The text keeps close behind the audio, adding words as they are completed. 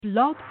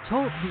Blog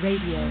Talk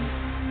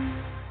Radio.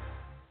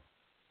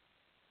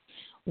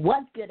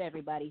 What's good,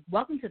 everybody?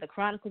 Welcome to the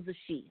Chronicles of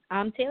She.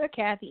 I'm Taylor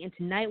Cathy, and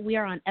tonight we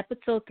are on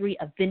episode 3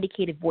 of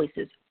Vindicated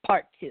Voices,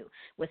 part 2,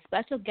 with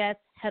special guest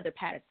Heather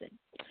Patterson.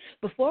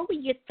 Before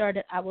we get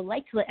started, I would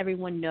like to let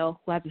everyone know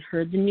who hasn't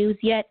heard the news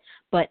yet,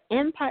 but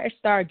Empire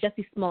star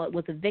Jussie Smollett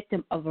was a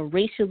victim of a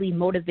racially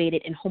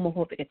motivated and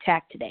homophobic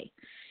attack today.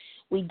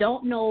 We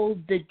don't know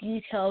the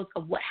details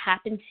of what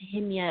happened to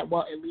him yet,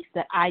 well, at least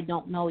that I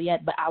don't know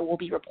yet, but I will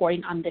be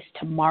reporting on this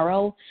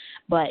tomorrow.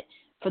 But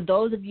for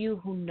those of you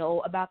who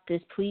know about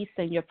this, please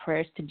send your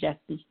prayers to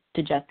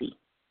Jussie.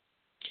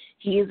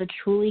 He is a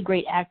truly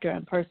great actor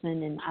and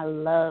person, and I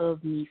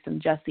love me some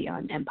Jussie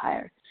on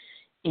Empire.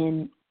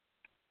 And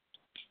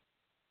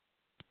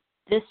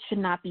this should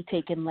not be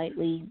taken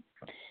lightly,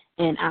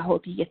 and I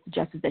hope he gets the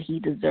justice that he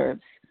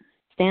deserves.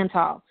 Stand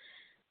tall.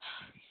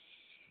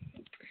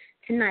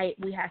 Tonight,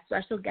 we have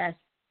special guest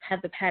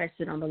Heather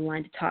Patterson on the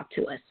line to talk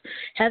to us.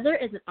 Heather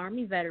is an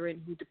Army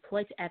veteran who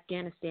deployed to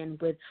Afghanistan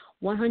with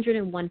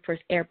 101 1st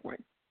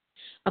Airborne.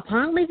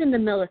 Upon leaving the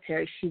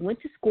military, she went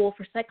to school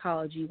for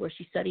psychology, where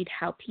she studied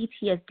how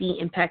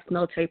PTSD impacts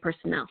military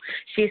personnel.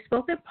 She has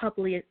spoken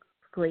publicly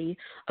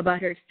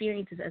about her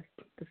experiences as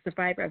the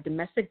survivor of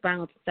domestic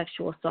violence and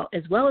sexual assault,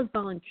 as well as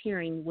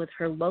volunteering with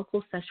her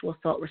local sexual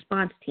assault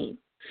response team.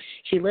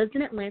 She lives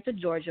in Atlanta,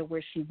 Georgia,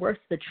 where she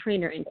works as a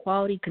trainer and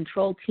quality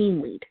control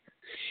team lead.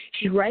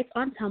 She writes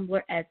on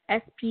Tumblr as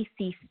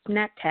SPC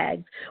Snap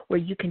Tags, where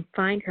you can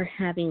find her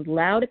having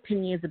loud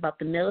opinions about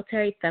the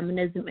military,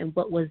 feminism, and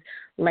what was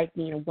like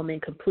being a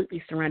woman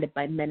completely surrounded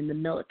by men in the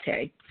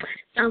military.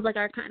 Sounds like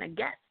our kind of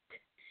guest.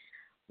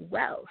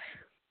 Well,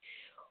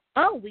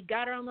 we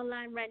got her on the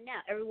line right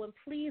now. Everyone,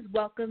 please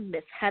welcome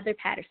Miss Heather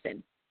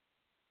Patterson.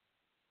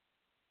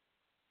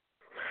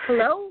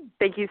 Hello.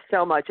 Thank you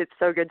so much. It's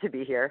so good to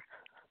be here.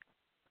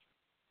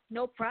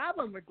 No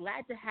problem. We're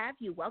glad to have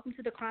you. Welcome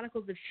to the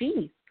Chronicles of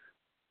She.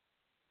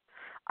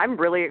 I'm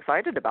really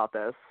excited about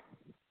this.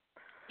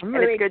 I'm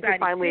really excited. It's good to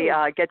finally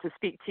get to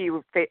speak to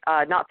you,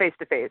 not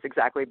face-to-face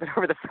exactly, but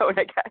over the phone,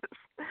 I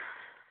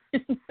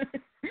guess.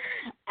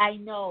 I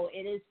know.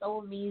 It is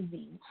so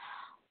amazing.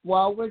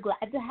 Well, we're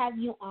glad to have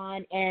you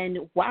on, and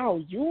wow,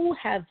 you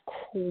have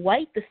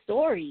quite the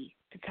story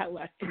to tell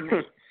us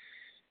tonight.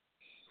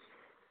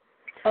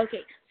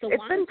 Okay, so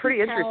it's been pretty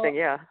interesting,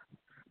 yeah.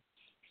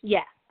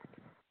 Yeah.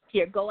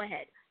 Here, go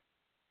ahead.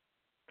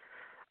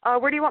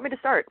 Where do you want me to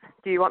start?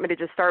 Do you want me to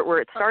just start where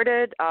it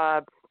started,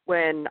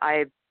 when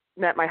I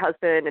met my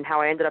husband and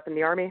how I ended up in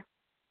the Army?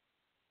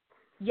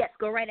 Yes,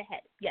 go right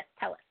ahead. Yes,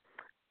 tell us.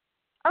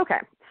 Okay,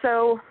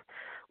 so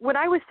when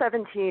I was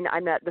 17, I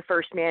met the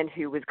first man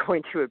who was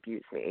going to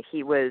abuse me.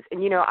 I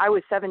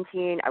was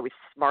 17, I was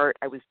smart,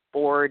 I was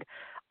bored.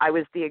 I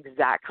was the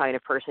exact kind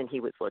of person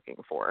he was looking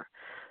for.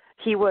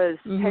 He was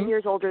 10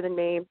 years older than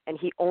me, and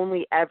he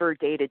only ever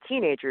dated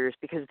teenagers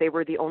because they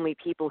were the only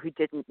people who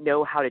didn't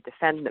know how to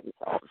defend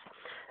themselves.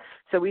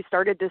 So we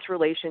started this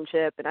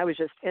relationship, and I was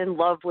just in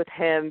love with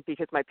him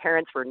because my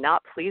parents were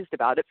not pleased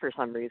about it for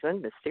some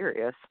reason,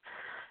 mysterious.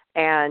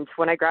 And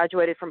when I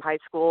graduated from high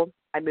school,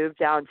 I moved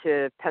down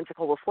to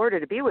Pensacola,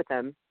 Florida to be with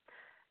him.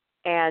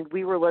 And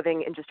we were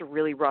living in just a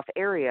really rough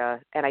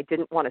area, and I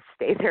didn't want to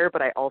stay there,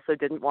 but I also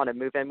didn't want to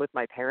move in with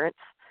my parents.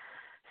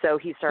 So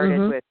he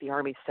started with the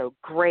Army's so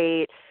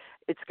great.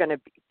 It's going to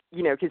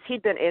be, because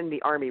he'd been in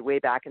the Army way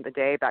back in the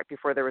day, back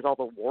before there was all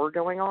the war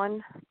going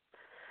on.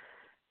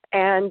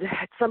 And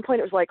at some point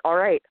it was like, all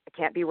right, I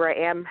can't be where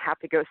I am, have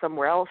to go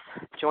somewhere else.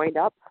 Joined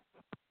up,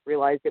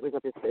 realized it was a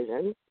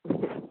decision.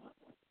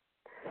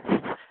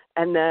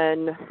 And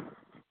then,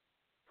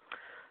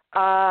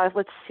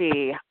 let's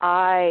see,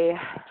 I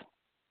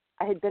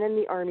had been in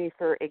the Army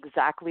for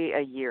exactly a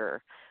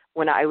year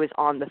when I was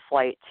on the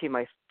flight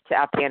to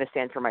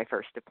Afghanistan for my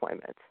first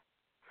deployment.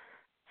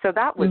 So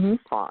that was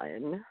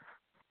fun.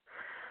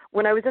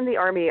 When I was in the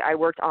Army, I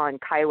worked on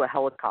Kiowa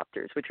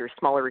helicopters, which are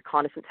smaller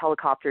reconnaissance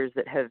helicopters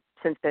that have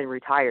since been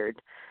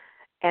retired.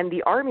 And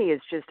the Army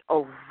is just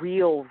a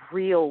real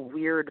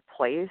weird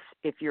place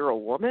if you're a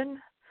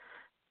woman,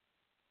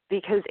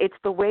 because it's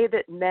the way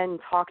that men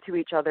talk to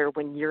each other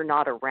when you're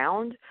not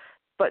around,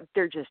 but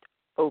they're just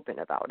open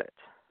about it.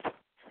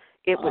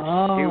 It was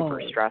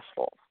super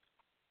stressful.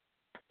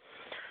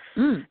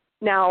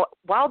 Now,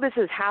 while this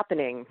is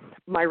happening,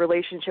 my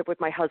relationship with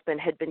my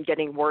husband had been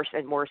getting worse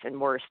and worse and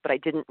worse, but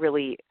it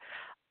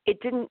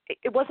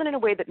wasn't in a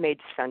way that made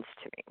sense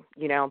to me.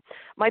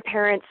 My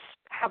parents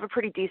have a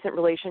pretty decent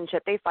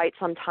relationship. They fight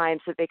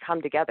sometimes, so they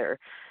come together.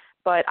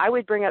 But I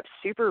would bring up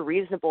super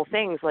reasonable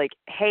things like,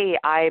 hey,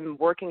 I'm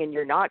working and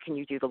you're not, can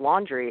you do the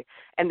laundry?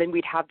 And then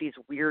we'd have these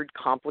weird,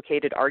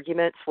 complicated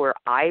arguments where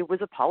I was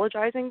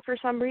apologizing for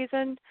some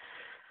reason.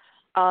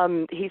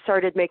 He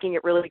started making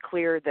it really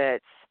clear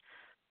that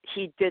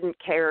he didn't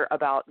care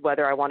about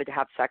whether I wanted to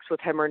have sex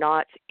with him or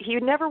not. He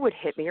never would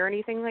hit me or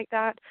anything like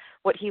that.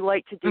 What he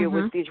liked to do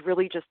was these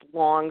really just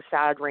long,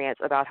 sad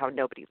rants about how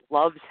nobody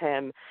loves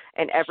him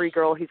and every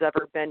girl he's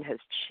ever been has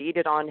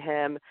cheated on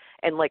him.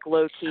 And like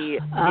low-key,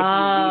 if you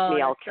leave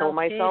me, I'll kill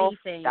myself.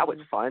 That was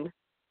fun.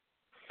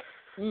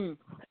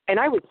 And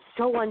I was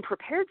so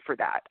unprepared for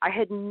that. I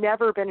had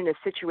never been in a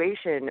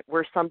situation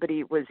where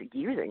somebody was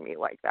using me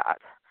like that.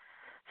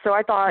 So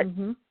I thought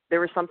there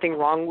was something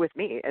wrong with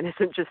me. And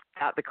isn't just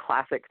that the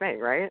classic thing,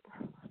 right?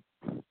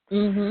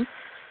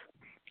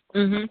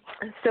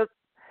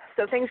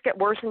 So things get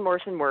worse and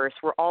worse and worse.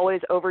 We're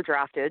always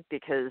overdrafted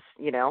because,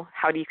 you know,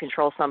 how do you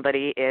control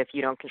somebody if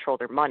you don't control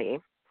their money?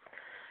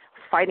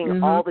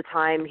 Fighting all the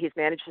time. He's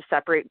managed to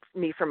separate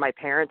me from my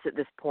parents at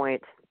this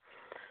point.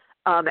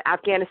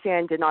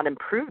 Afghanistan did not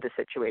improve the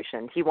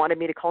situation. He wanted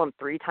me to call him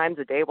 3 times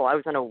a day while I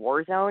was in a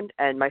war zone,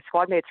 and my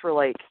squad mates were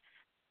like,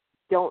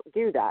 don't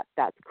do that.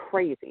 That's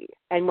crazy.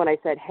 And when I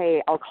said,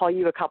 hey, I'll call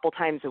you a couple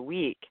times a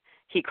week,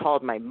 he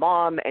called my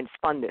mom and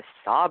spun this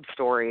sob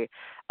story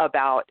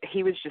about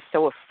he was just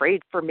so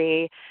afraid for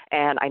me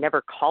and I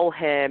never call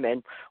him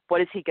and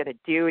what is he going to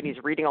do? And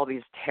he's reading all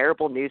these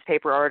terrible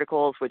newspaper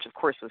articles, which of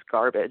course was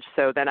garbage.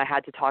 So then I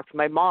had to talk to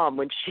my mom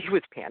when she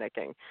was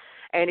panicking.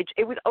 And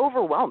it was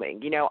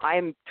overwhelming. You know,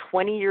 I'm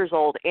 20 years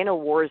old in a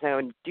war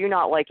zone, do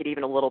not like it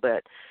even a little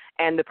bit.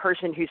 And the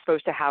person who's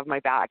supposed to have my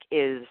back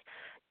is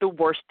the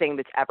worst thing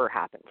that's ever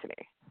happened to me.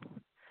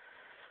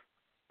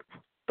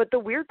 But the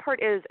weird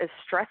part is, as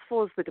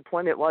stressful as the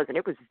deployment was, and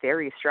it was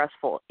very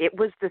stressful, it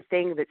was the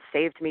thing that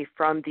saved me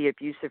from the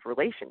abusive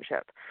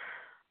relationship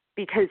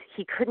because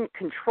he couldn't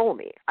control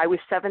me. I was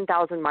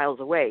 7,000 miles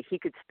away. He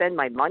could spend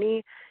my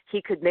money.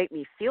 He could make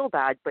me feel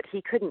bad, but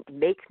he couldn't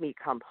make me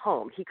come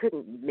home. He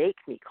couldn't make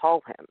me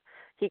call him.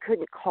 He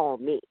couldn't call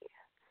me.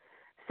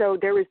 So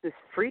there was this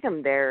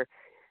freedom there,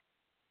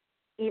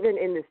 even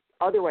in this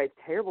otherwise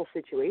terrible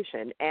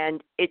situation.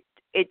 And it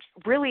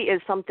really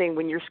is something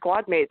when your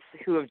squad mates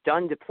who have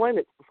done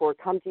deployments before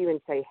come to you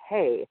and say,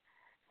 hey,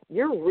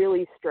 you're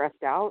really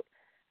stressed out,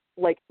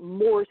 like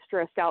more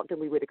stressed out than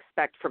we would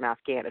expect from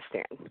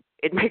Afghanistan.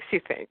 It makes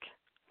you think.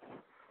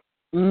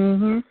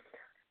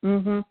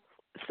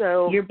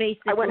 So you're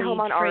basically I went home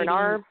on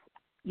R&R.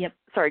 Yep.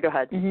 Sorry, go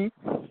ahead.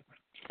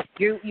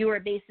 You were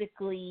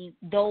basically,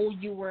 though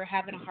you were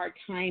having a hard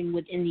time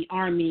within the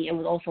Army, it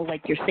was also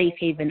like your safe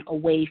haven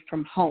away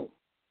from home.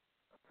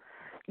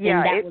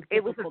 Yeah,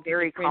 it was a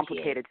very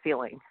complicated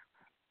feeling.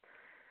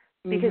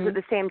 Because at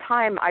the same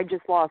time, I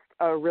just lost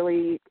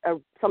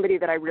somebody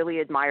that I really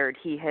admired.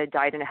 He had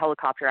died in a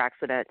helicopter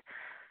accident.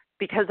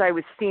 Because I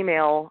was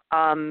female,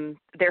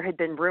 there had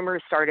been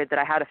rumors started that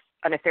I had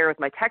an affair with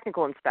my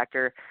technical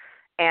inspector,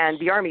 and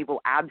the Army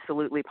will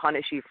absolutely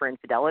punish you for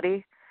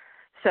infidelity.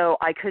 So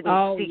I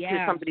couldn't speak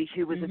to somebody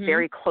who was a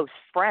very close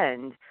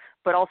friend,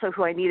 but also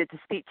who I needed to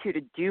speak to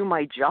do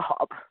my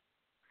job.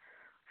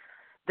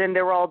 Then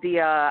there were all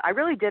I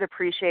really did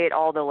appreciate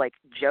all the like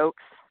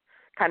jokes,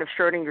 kind of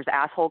Schrodinger's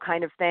asshole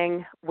kind of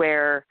thing,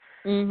 where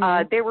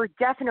they were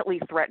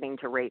definitely threatening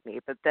to rape me.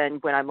 But then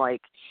when I'm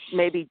like,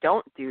 maybe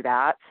don't do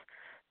that.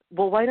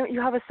 Well, why don't you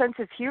have a sense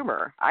of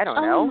humor? I don't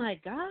know. Oh my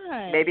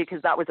God. Maybe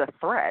because that was a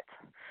threat.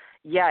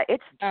 Yeah,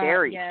 it's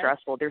very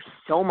stressful. There's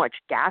so much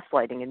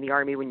gaslighting in the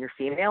Army when you're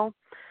female.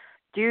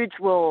 Dudes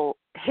will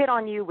hit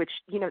on you, which,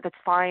 you know, that's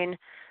fine.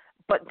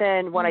 But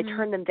then when I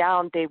turned them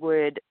down, they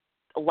would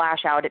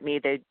lash out at me.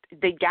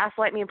 They'd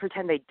gaslight me and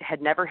pretend they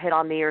had never hit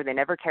on me or they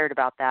never cared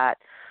about that.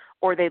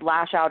 Or they'd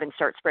lash out and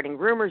start spreading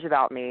rumors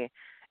about me.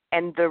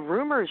 And the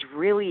rumors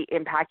really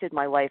impacted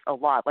my life a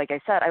lot. Like I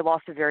said, I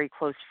lost a very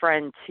close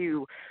friend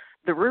to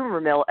the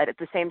rumor mill at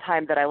the same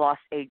time that I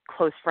lost a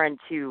close friend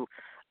to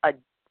a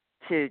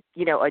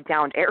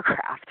downed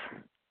aircraft.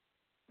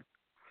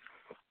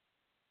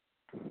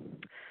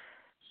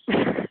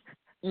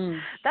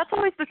 That's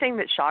always the thing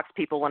that shocks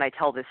people when I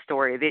tell this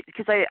story,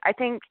 because I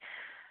think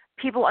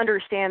people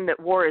understand that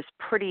war is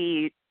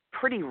pretty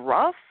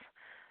rough,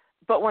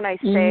 but when I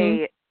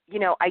say, you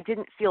know, I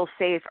didn't feel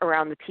safe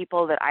around the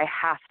people that I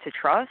have to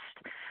trust,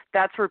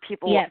 that's where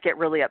people get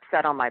really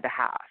upset on my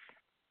behalf.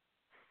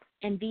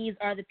 And these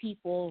are the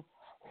people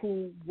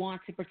who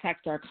want to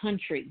protect our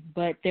country,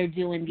 but they're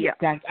doing the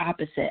exact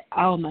opposite.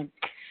 Oh my!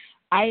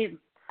 I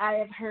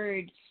have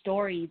heard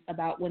stories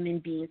about women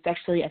being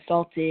sexually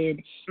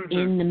assaulted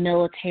in the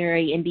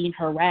military and being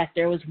harassed.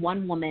 There was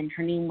one woman,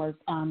 her name was,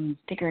 I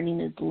think her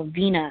name is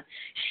Lavina.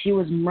 She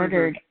was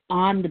murdered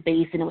on the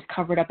base, and it was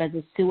covered up as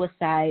a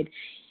suicide.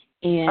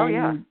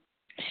 And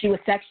she was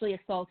sexually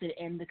assaulted,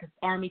 and the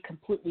Army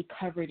completely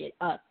covered it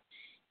up.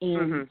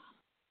 And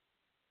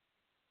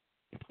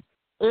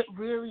it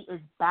really is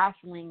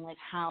baffling, like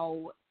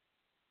how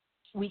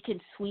we can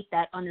sweep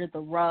that under the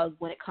rug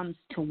when it comes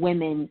to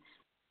women.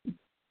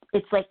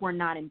 It's like we're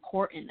not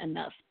important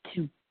enough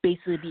to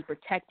basically be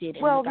protected.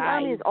 And well, the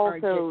Army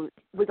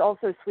was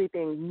also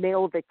sweeping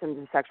male victims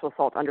of sexual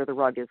assault under the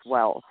rug as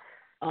well.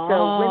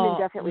 So women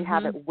definitely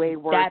have it way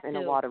worse in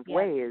a lot of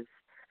ways.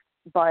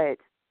 But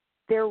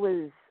there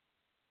was,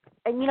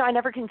 and you know, I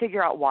never can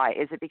figure out why.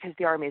 Is it because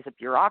the Army is a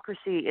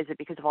bureaucracy? Is it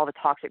because of all the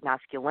toxic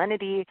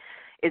masculinity?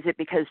 Is it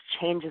because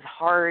change is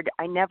hard?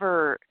 I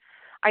never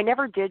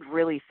did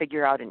really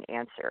figure out an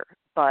answer,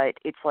 but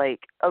it's like,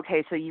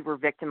 okay, so you were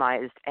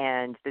victimized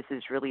and this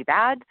is really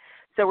bad,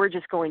 so we're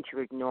just going to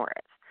ignore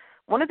it.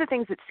 one of the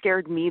things that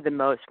scared me the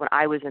most when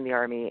I was in the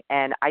Army,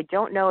 and I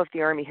don't know if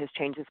the Army has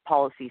changed its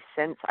policy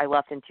since I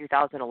left in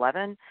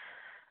 2011,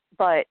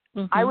 but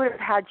I would have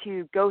had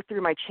to go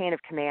through my chain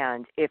of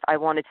command if I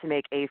wanted to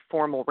make a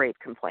formal rape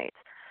complaint.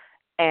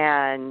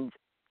 And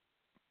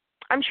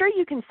I'm sure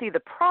you can see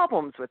the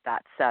problems with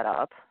that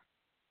setup.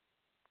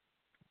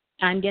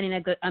 I'm getting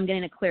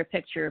a clear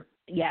picture.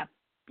 Yeah.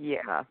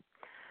 Yeah.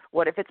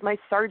 What if it's my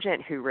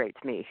sergeant who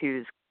raped me,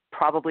 who's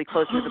probably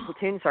closer to the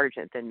platoon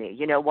sergeant than me?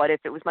 You know, what if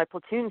it was my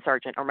platoon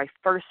sergeant or my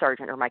first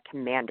sergeant or my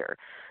commander?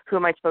 Who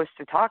am I supposed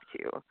to talk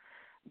to?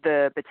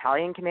 The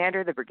battalion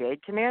commander, the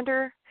brigade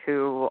commander,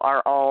 who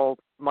are all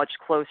much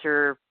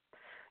closer,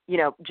 you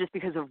know, just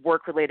because of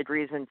work-related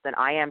reasons than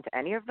I am to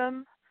any of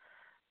them?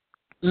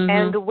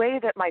 And the way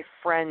that my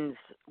friends,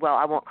 well,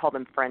 I won't call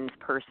them friends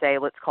per se,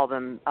 let's call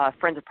them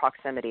friends of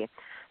proximity.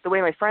 The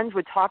way my friends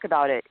would talk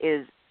about it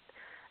is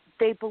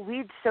they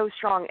believed so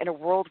strong in a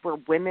world where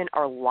women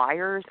are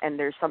liars and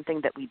there's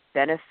something that we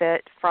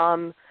benefit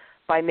from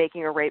by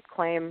making a rape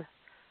claim,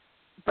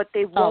 but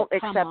they won't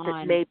accept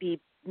that maybe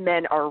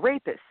men are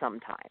rapists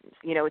sometimes.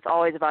 You know, it's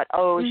always about,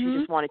 she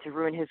just wanted to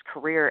ruin his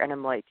career. And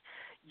I'm like,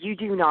 you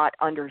do not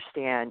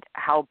understand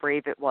how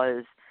brave it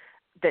was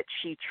that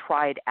she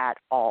tried at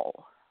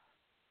all.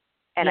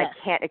 And I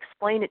can't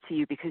explain it to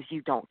you because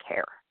you don't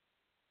care.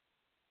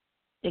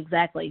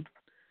 Exactly.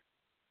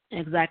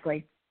 That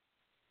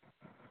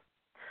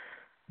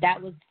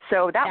was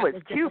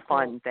two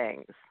fun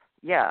things.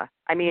 Yeah.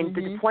 I mean,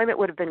 the deployment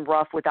would have been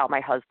rough without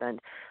my husband.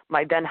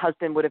 My then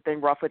husband would have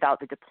been rough without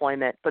the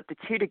deployment, but the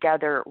two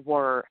together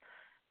were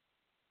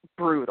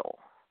brutal.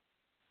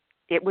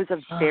 It was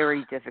a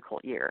very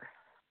difficult year.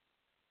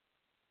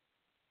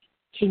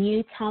 Can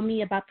you tell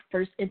me about the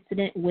first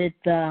incident with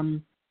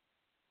the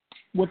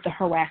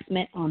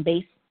harassment on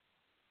base?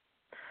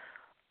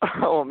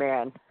 Oh,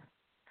 man.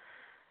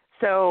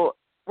 So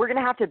we're going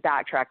to have to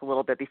backtrack a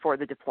little bit before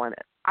the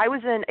deployment. I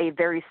was in a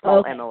very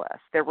small MOS.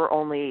 There were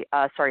only,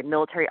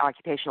 military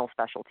occupational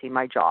specialty,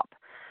 my job.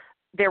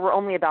 There were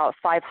only about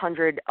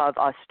 500 of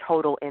us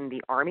total in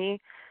the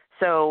Army.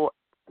 So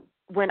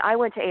when I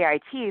went to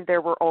AIT,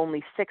 there were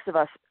only 6 of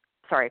us.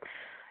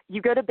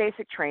 You go to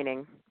basic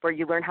training where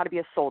you learn how to be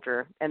a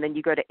soldier, and then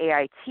you go to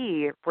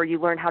AIT where you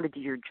learn how to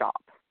do your job.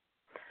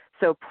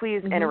 So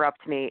please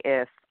interrupt me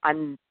if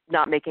I'm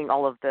not making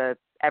all of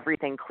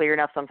everything clear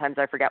enough. Sometimes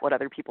I forget what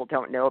other people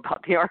don't know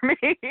about the Army.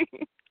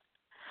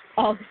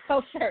 Oh,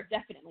 sure,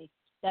 definitely.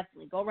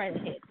 Go right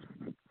ahead.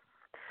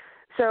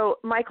 So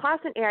my class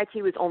in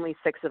AIT was only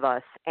 6 of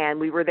us, and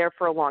we were there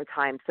for a long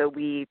time. So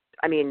we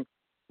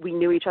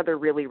knew each other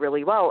really,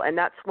 really well, and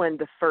that's when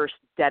the first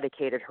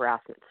dedicated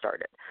harassment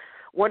started.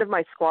 One of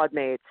my squad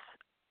mates,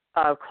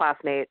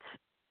 classmates,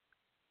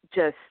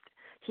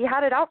 he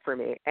had it out for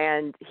me,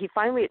 and he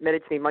finally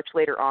admitted to me much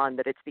later on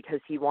that it's because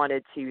he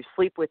wanted to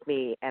sleep with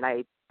me, and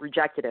I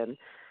rejected him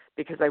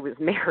because I was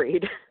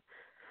married.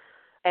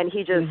 And he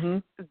just,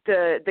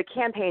 the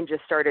campaign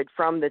just started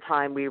from the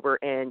time we were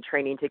in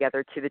training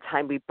together to the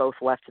time we both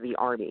left the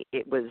Army.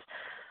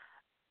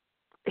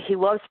 He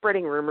loved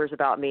spreading rumors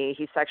about me.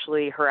 He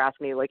sexually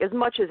harassed me like as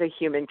much as a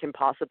human can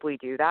possibly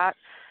do that.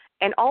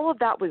 And all of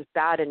that was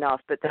bad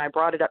enough, but then I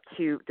brought it up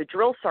to the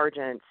drill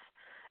sergeants.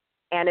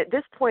 And at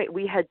this point,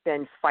 we had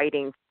been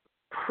fighting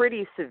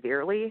pretty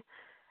severely.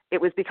 It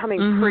was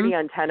becoming pretty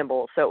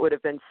untenable. So it would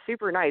have been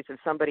super nice if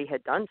somebody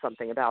had done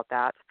something about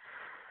that.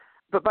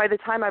 But by the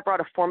time I brought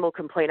a formal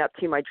complaint up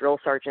to my drill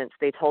sergeants,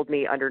 they told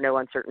me under no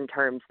uncertain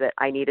terms that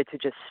I needed to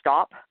just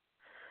stop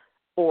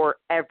or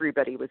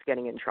everybody was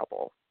getting in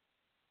trouble.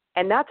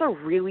 And that's a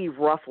really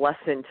rough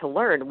lesson to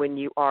learn when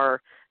you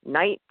are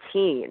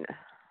 19.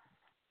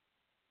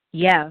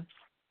 Yeah.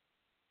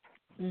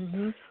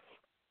 And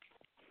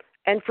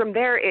from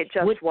there, it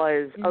just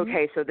was,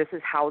 okay, so this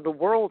is how the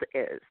world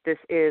is. This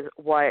is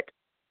what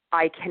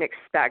I can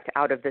expect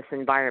out of this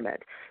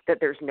environment, that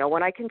there's no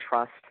one I can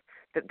trust,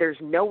 that there's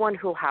no one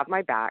who'll have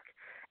my back,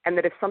 and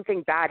that if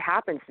something bad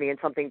happens to me, and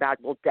something bad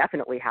will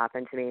definitely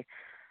happen to me,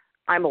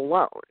 I'm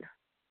alone.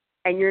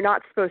 And you're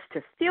not supposed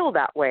to feel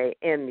that way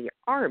in the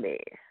Army.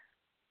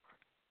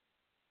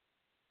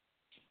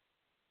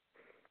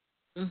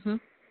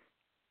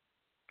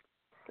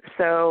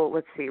 So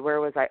let's see, where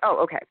was I? Oh,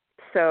 okay.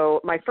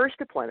 So my first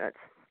deployment,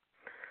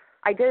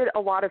 I did a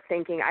lot of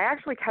thinking. I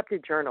actually kept a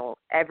journal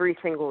every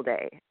single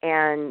day,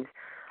 and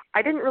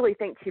I didn't really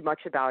think too much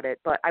about it,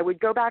 but I would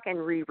go back and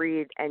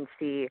reread and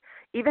see,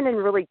 even in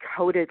really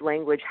coded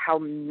language, how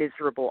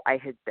miserable I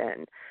had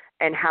been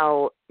and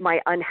how my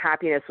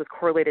unhappiness was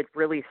correlated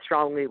really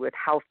strongly with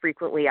how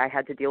frequently I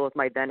had to deal with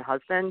my then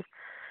husband.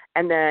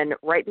 And then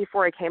right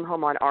before I came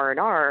home on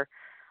R&R,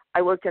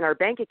 I looked in our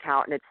bank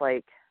account, and it's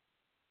like,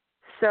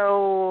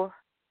 so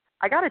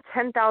I got a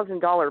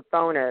 $10,000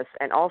 bonus,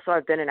 and also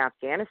I've been in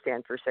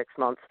Afghanistan for 6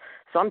 months,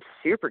 so I'm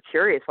super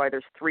curious why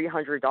there's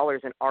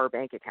 $300 in our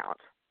bank account.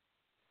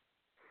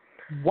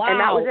 Wow. And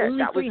that was it. Only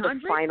that was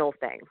 300? the final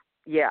thing.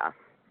 Yeah.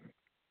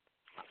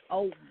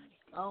 Oh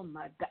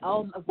my God.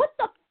 Oh, what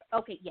the?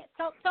 Okay, yeah.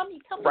 Tell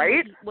me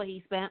right? what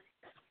he spent.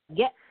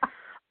 Yeah.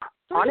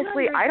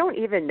 Honestly, I don't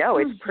even know.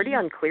 It's pretty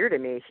unclear to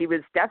me. He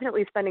was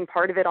definitely spending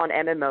part of it on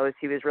MMOs.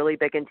 He was really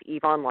big into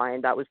EVE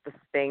Online. That was the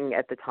thing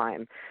at the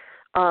time.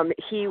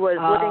 He was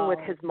living with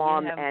his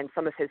mom and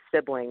some of his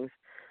siblings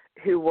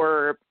who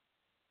were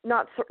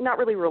not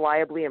really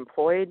reliably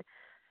employed.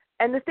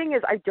 And the thing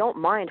is, I don't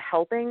mind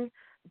helping,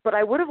 but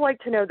I would have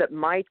liked to know that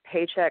my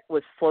paycheck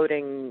was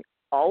floating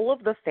all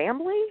of the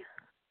family.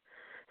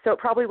 So it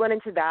probably went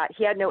into that.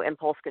 He had no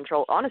impulse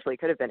control. Honestly, it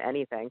could have been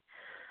anything.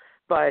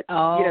 But,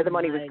 the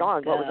money was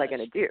gone. What was I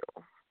going to do?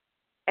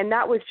 And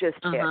that was just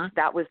it.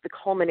 That was the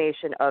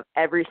culmination of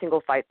every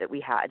single fight that we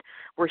had,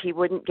 where he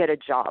wouldn't get a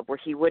job, where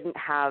he wouldn't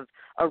have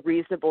a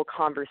reasonable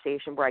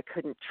conversation, where I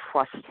couldn't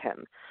trust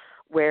him,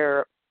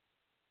 where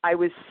I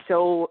was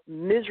so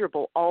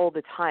miserable all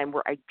the time,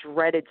 where I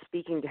dreaded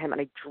speaking to him and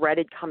I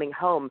dreaded coming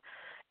home.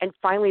 And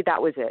finally,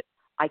 that was it.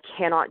 I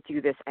cannot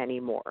do this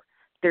anymore.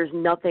 There's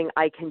nothing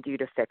I can do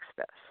to fix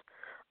this.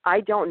 I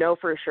don't know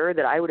for sure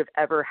that I would have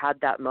ever had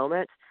that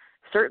moment.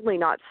 Certainly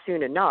not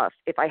soon enough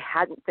if I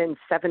hadn't been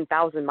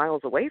 7,000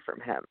 miles away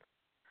from him.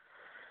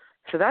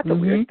 So that's a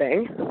weird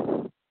thing.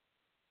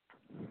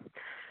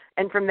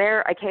 And from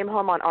there, I came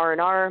home on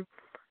R&R.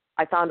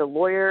 I found a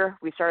lawyer.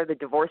 We started the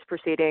divorce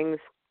proceedings.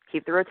 He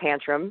threw a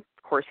tantrum.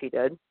 Of course he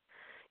did.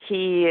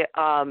 He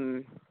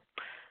called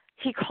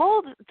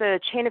the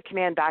chain of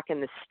command back in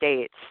the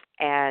States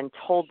and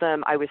told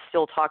them I was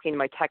still talking to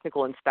my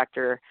technical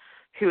inspector,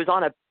 who was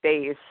on a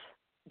base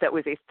that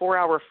was a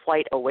 4-hour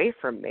flight away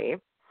from me.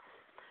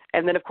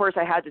 And then, of course,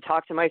 I had to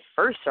talk to my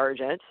first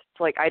sergeant. It's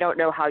like, I don't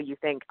know how you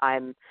think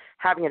I'm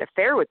having an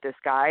affair with this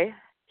guy.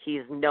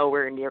 He's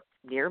nowhere near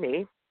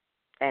me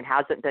and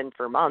hasn't been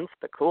for months,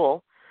 but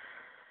cool.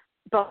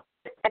 But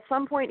at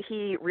some point,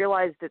 he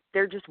realized that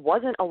there just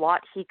wasn't a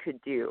lot he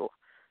could do.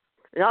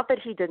 Not that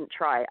he didn't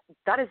try.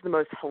 That is the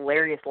most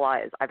hilarious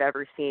lies I've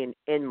ever seen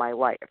in my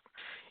life.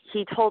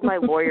 He told my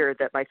lawyer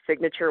that my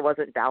signature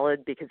wasn't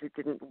valid because it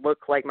didn't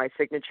look like my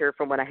signature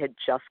from when I had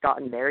just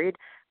gotten married.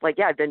 Like,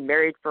 yeah, I've been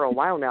married for a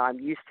while now. I'm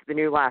used to the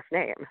new last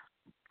name.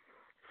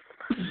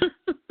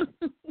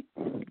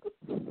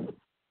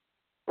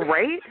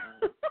 Right?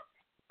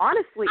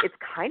 Honestly, it's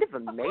kind of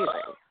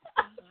amazing.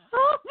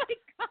 Oh, my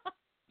God.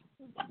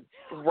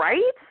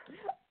 Right?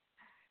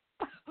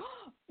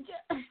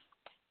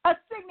 A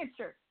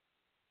signature.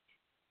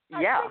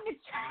 Yeah.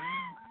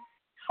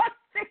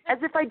 As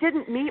if I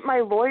didn't meet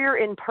my lawyer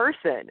in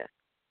person.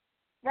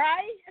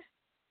 Right?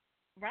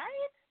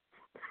 Right?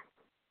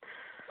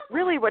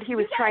 Really what he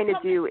was trying to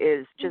do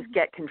is just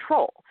get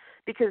control.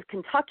 Because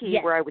Kentucky,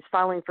 where I was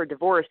filing for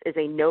divorce, is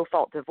a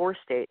no-fault divorce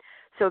state.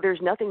 So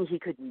there's nothing he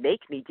could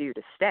make me do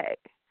to stay.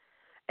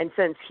 And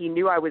since he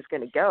knew I was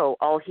going to go,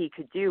 all he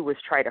could do was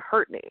try to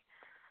hurt me.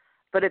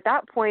 But at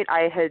that point,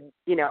 I had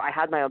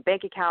my own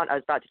bank account. I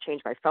was about to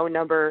change my phone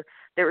number.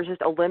 There was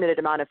just a limited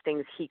amount of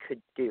things he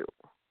could do.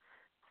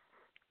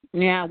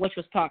 Yeah, which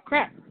was talk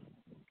crap.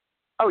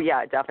 Oh,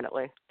 yeah,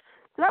 definitely.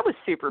 So that was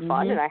super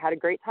fun, and I had a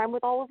great time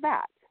with all of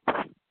that.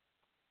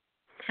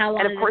 How long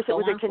and, of course, it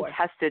was a for?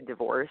 contested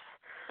divorce.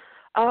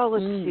 Oh,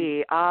 let's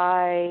see.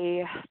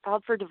 I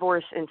filed for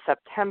divorce in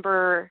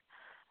September,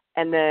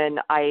 and then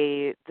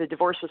the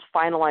divorce was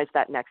finalized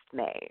that next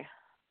May.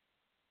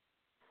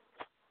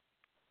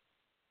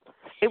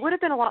 It would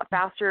have been a lot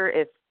faster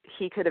if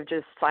he could have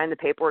just signed the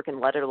paperwork and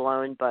let it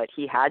alone, but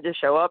he had to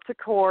show up to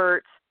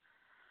court.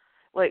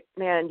 Like,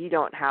 man, you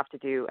don't have to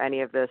do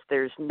any of this.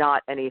 There's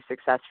not any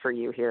success for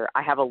you here.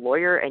 I have a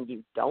lawyer and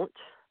you don't.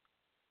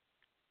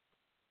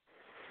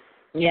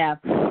 Yeah.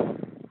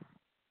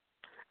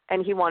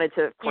 And he wanted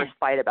to, of course,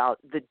 fight about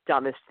the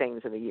dumbest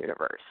things in the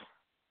universe.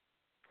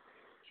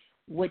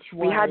 Which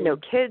was? We had no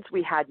kids.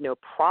 We had no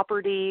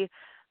property.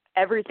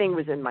 Everything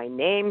was in my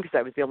name because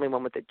I was the only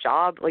one with a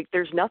job. Like,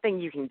 there's nothing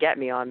you can get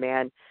me on,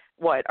 man.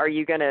 What, are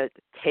you going to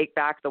take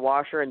back the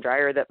washer and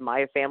dryer that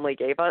my family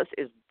gave us?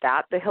 Is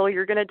that the hill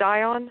you're going to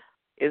die on?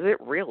 Is it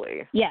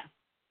really? Yeah.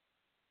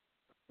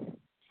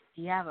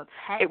 You have a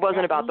pet. It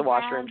wasn't about the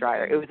washer and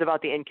dryer. It was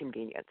about the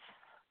inconvenience.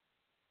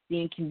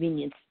 The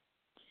inconvenience.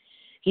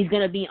 He's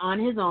going to be on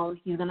his own.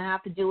 He's going to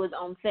have to do his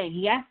own thing.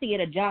 He has to get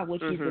a job,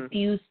 which he's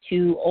refused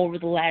to over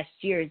the last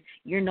years.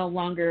 You're no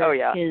longer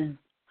his...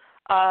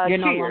 You're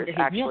 2 years,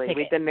 actually.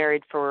 We've been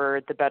married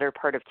for the better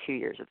part of 2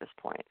 years at this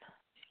point.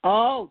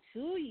 Oh,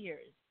 2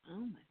 years. Oh,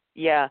 my.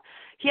 Yeah.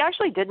 He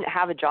actually didn't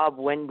have a job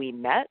when we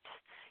met.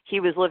 He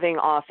was living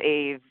off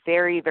a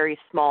very, very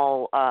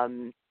small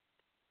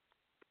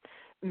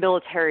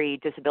military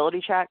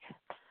disability check.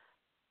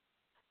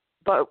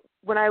 But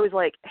when I was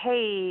like,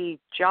 hey,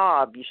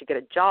 job, you should get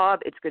a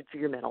job. It's good for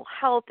your mental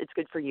health. It's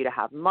good for you to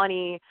have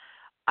money.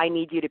 I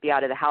need you to be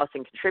out of the house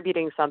and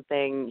contributing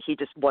something. He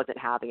just wasn't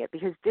having it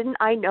because didn't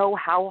I know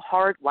how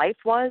hard life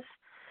was?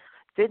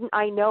 Didn't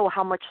I know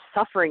how much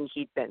suffering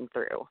he'd been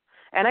through?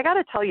 And I got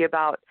to tell you,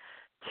 about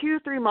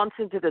 2-3 months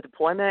into the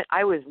deployment,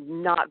 I was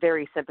not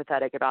very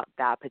sympathetic about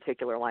that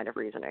particular line of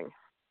reasoning.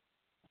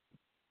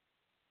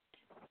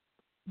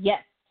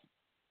 Yes.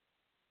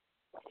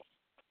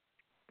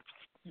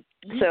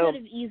 You could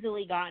have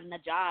easily gotten a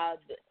job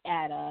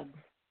at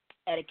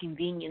at a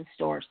convenience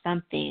store or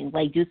something.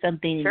 Like, do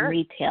something in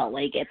retail.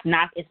 Like, it's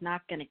not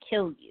going to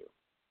kill you.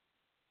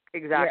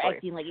 Exactly. You're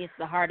acting like it's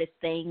the hardest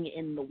thing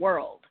in the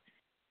world.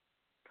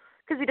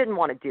 Because he didn't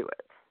want to do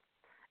it.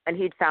 And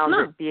he'd found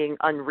that being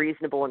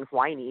unreasonable and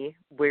whiny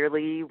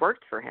really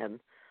worked for him.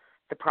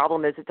 The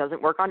problem is it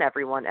doesn't work on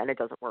everyone, and it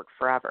doesn't work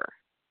forever.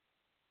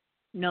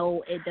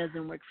 No, it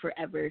doesn't work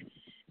forever.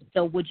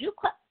 So would you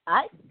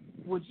classify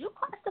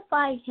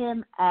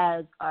him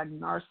as a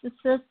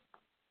narcissist?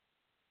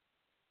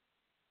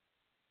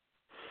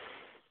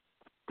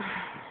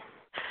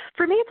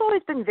 For me, it's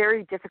always been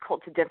very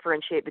difficult to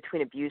differentiate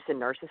between abuse and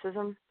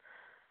narcissism.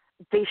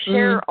 They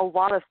share a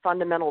lot of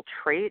fundamental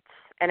traits,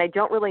 and I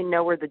don't really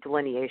know where the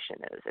delineation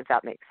is, if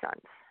that makes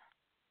sense.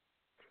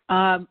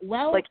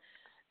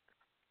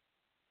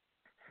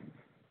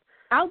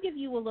 I'll give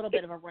you a little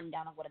bit of a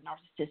rundown of what a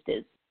narcissist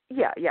is.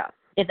 Yeah.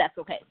 If that's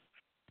okay.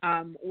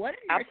 What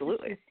a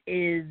narcissist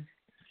is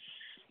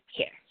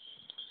here.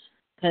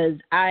 Because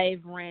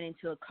I've ran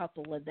into a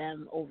couple of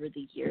them over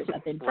the years.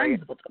 I've been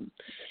friends with them.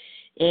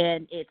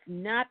 And it's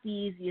not the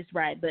easiest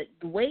ride. But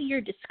the way you're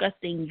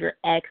discussing your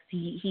ex,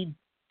 he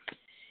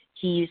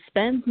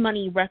spends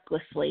money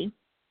recklessly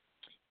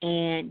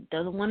and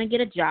doesn't want to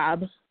get a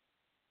job.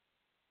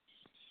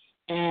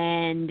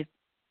 And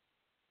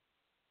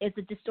it's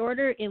a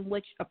disorder in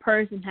which a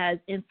person has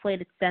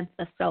inflated sense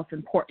of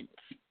self-importance.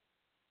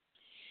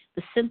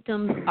 The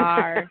symptoms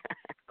are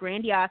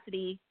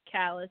grandiosity,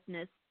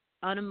 callousness,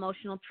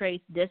 unemotional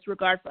traits,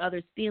 disregard for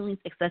others' feelings,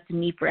 excessive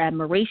need for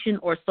admiration,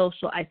 or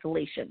social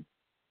isolation.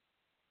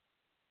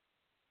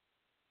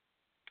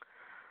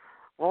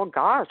 Well,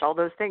 gosh, all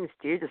those things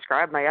do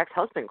describe my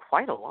ex-husband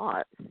quite a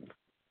lot.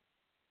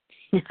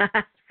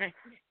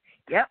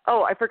 Yep.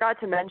 Oh, I forgot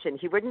to mention,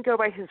 he wouldn't go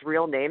by his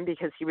real name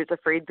because he was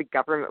afraid the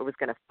government was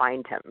going to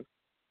find him.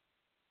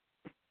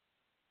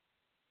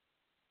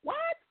 What?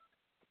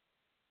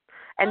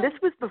 And this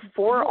was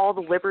before all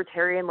the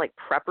libertarian,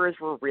 preppers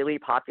were really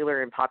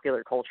popular in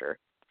popular culture.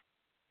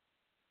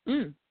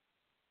 That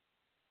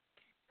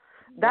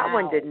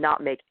one did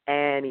not make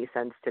any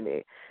sense to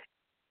me.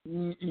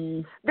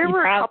 There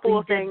were a couple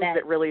of things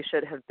that really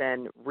should have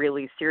been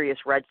really serious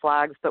red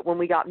flags, but when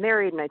we got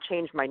married and I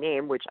changed my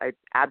name, which I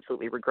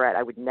absolutely regret,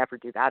 I would never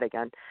do that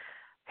again,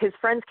 his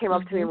friends came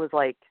up to me and was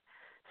like,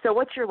 so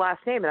what's your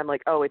last name? And I'm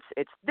like, oh, it's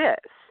this.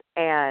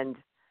 And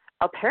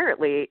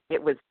apparently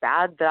it was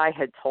bad that I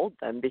had told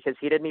them because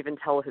he didn't even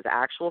tell his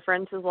actual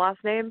friends his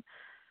last name.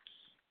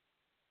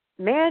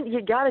 Man,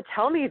 you got to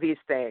tell me these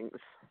things.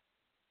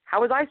 How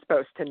was I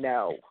supposed to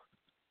know?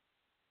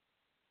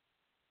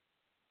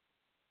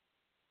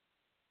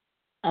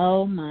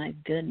 Oh, my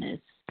goodness.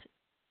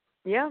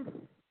 Yeah.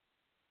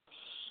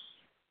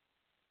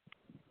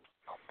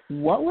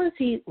 What was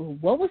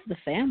the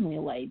family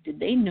like? Did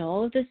they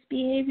know of this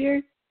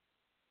behavior?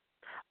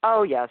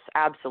 Oh, yes,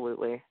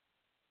 absolutely.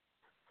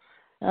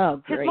 Oh,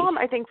 great. His mom,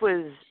 I think,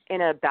 was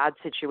in a bad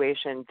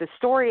situation. The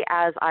story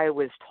as I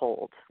was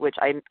told, which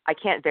I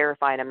can't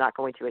verify and I'm not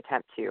going to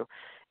attempt to,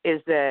 is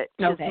that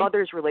his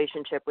mother's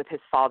relationship with his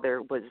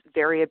father was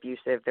very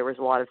abusive. There was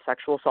a lot of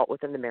sexual assault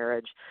within the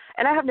marriage,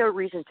 and I have no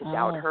reason to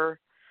doubt her.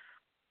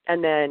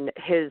 And then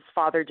his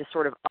father just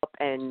sort of up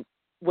and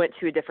went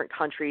to a different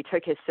country,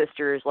 took his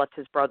sisters, left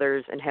his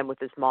brothers and him with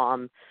his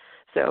mom.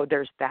 So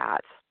there's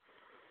that.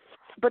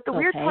 But the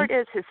weird part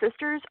is his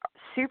sisters,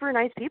 super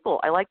nice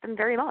people. I like them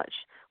very much.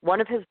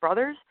 One of his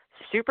brothers,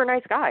 super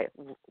nice guy,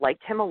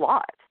 liked him a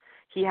lot.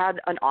 He had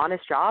an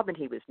honest job, and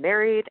he was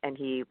married, and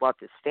he loved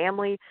his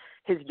family.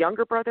 His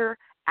younger brother,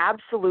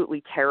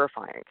 absolutely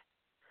terrifying.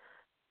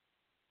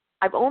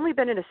 I've only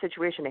been in a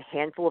situation a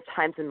handful of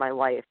times in my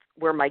life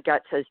where my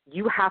gut says,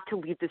 you have to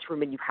leave this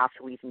room and you have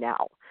to leave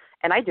now.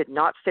 And I did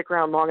not stick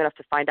around long enough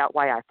to find out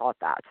why I thought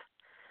that.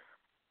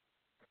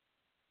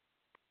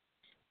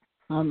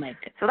 Oh, my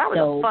God. So that was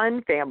a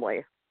fun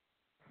family.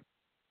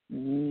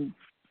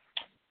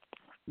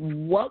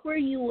 What were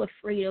you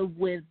afraid of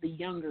with the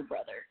younger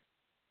brother?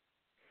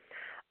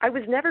 I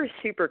was never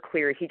super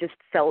clear. He just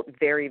felt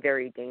very,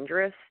 very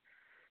dangerous.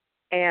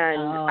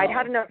 And I'd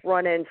had enough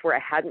run-ins where I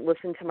hadn't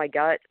listened to my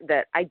gut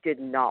that I did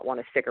not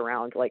want to stick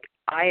around.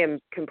 I am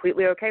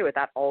completely okay with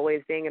that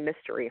always being a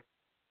mystery.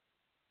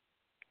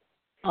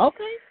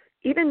 Okay.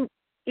 Even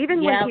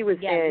when he was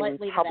in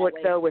public,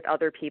 though, with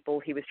other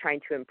people he was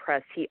trying to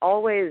impress, he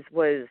always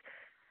was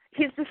 –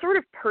 he's the sort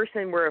of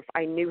person where if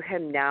I knew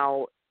him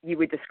now, you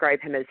would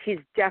describe him as he's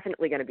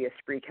definitely going to be a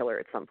spree killer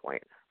at some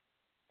point.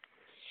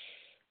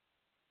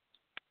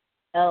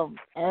 Oh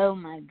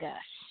my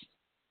gosh.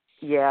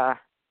 Yeah.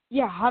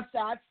 Yeah, I've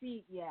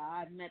seen. Yeah,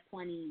 I've met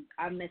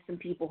some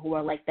people who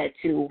are like that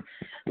too.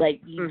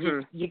 Like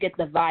you get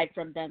the vibe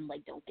from them.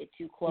 Like, don't get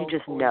too close. You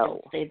just or know.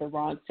 Don't say the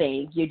wrong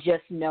thing. You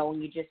just know,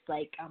 and you just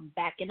like, I'm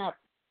backing up.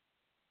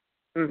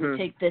 I'm gonna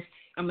take this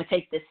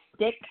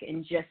stick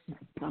and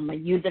I'm gonna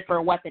use it for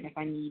a weapon if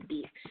I need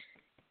be.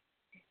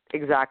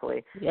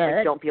 Exactly.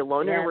 Yeah, don't be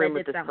alone in a room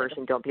with this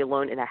person. Don't be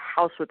alone in a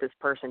house with this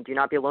person. Do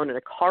not be alone in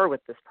a car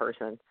with this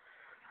person.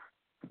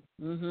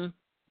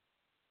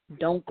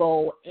 don't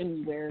go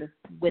anywhere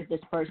with this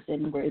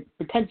person where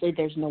potentially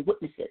there's no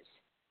witnesses.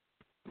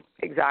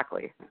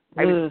 Exactly.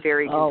 I was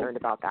very concerned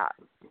about that.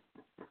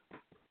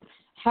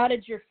 How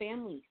did your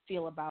family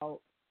feel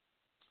about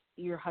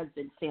your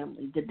husband's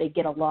family? Did they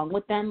get along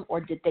with them, or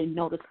did they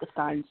notice the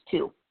signs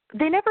too?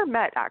 They never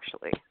met,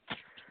 actually.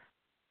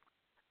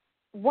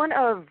 One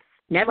of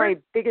my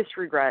biggest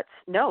regrets,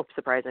 no,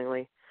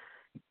 surprisingly,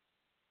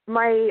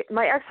 my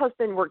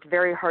ex-husband worked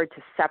very hard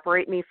to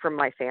separate me from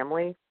my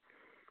family,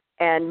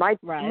 and my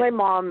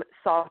mom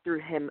saw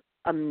through him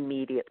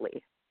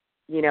immediately.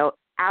 You know,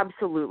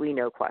 absolutely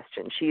no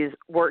question. She's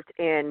worked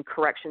in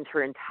corrections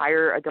her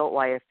entire adult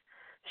life.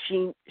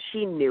 She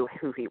knew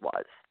who he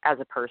was as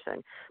a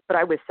person. But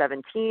I was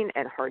 17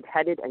 and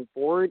hard-headed and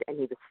bored, and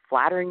he was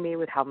flattering me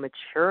with how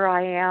mature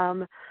I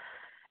am.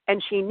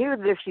 And she knew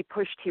that if she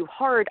pushed too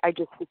hard, I'd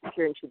just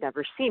disappear and she'd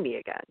never see me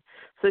again.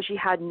 So she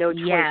had no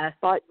choice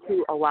but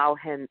to allow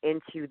him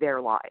into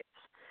their lives.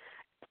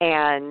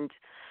 And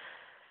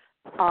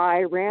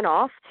I ran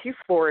off to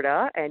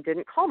Florida and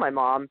didn't call my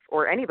mom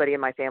or anybody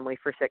in my family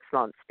for 6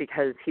 months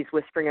because he's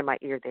whispering in my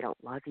ear, they don't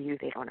love you,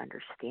 they don't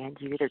understand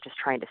you, they're just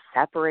trying to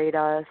separate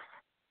us.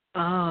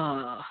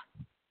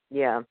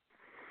 Yeah.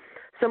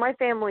 So my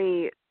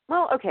family,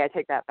 well, okay, I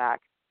take that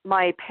back.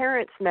 My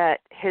parents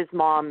met his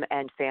mom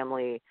and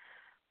family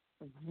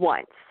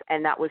once,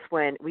 and that was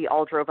when we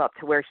all drove up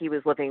to where he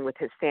was living with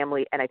his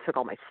family, and I took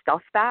all my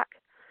stuff back.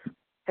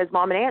 His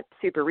mom and aunt,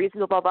 super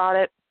reasonable about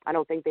it. I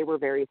don't think they were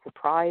very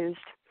surprised.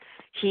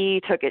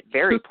 He took it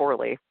very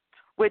poorly,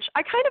 which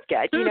I kind of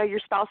get. You know, your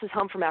spouse is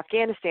home from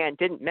Afghanistan,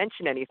 didn't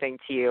mention anything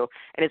to you,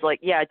 and is like,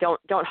 yeah, don't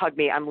hug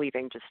me. I'm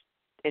leaving just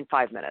in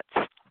 5 minutes.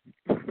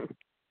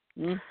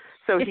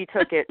 So he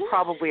took it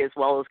probably as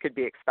well as could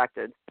be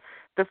expected.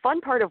 The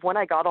fun part of when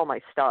I got all my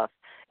stuff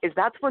is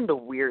that's when the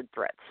weird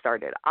threats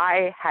started.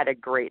 I had a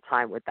great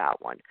time with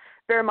that one.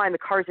 Bear in mind, the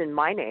car's in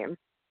my name.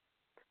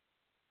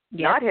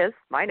 Not his,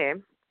 my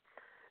name.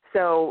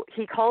 So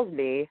he calls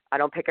me. I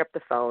don't pick up the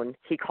phone.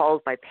 He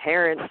calls my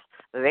parents.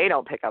 They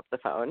don't pick up the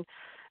phone.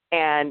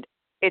 And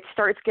it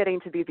starts getting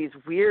to be these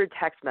weird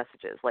text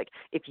messages. Like,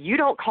 if you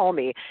don't call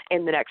me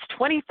in the next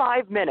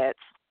 25 minutes,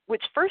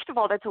 which, first of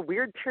all, that's a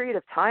weird period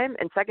of time.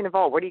 And second of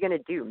all, what are you going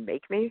to do,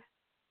 make me?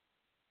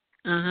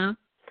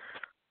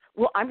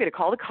 Well, I'm going to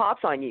call the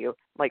cops on you.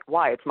 Like,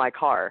 why? It's my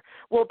car.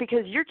 Well,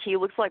 because your key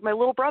looks like my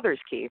little brother's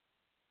key.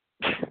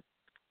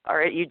 All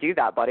right, you do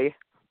that, buddy.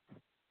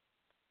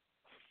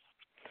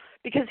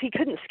 Because he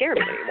couldn't scare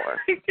me anymore.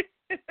 This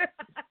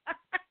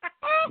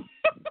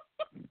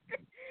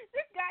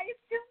guy is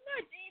too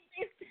much.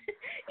 He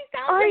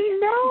sounds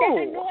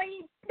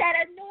like that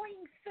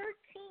annoying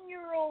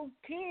 13-year-old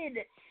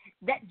kid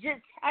that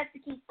just has to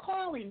keep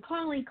calling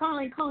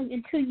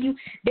until you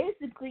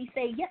basically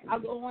say, yes, I'll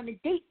go on a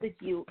date with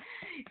you.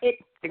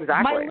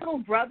 Exactly. My little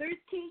brother's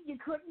kid, you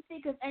couldn't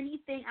think of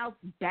anything else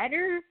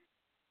better?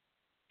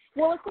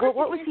 Well,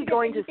 what was he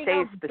going to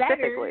say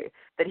specifically?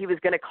 That he was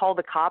going to call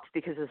the cops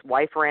because his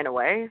wife ran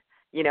away?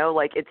 You know,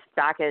 like it's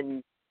back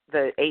in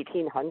the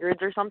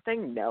 1800s or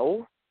something?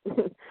 No.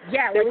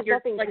 Yeah, there was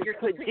nothing he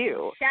could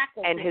do.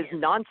 And his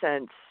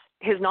nonsense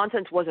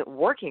wasn't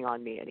working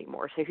on me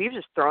anymore. So he was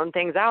just throwing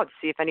things out to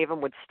see if any of them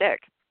would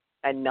stick.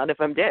 And none of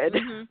them did.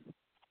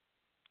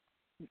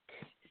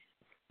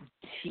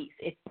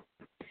 Jeez,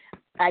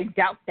 I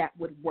doubt that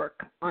would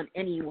work on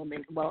any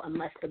woman. Well,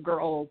 unless the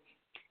girl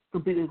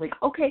would be like,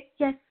 okay,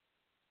 yes.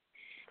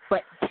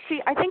 But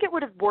see, I think it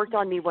would have worked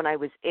on me when I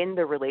was in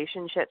the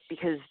relationship,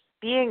 because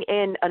being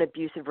in an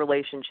abusive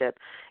relationship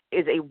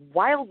is a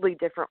wildly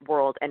different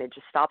world, and it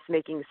just stops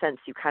making sense.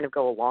 You kind of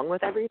go along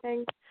with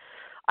everything.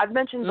 I've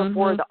mentioned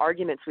before the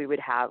arguments we would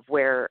have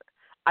where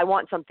I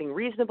want something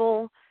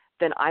reasonable,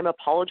 then I'm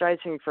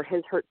apologizing for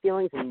his hurt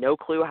feelings and no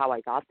clue how I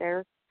got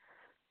there.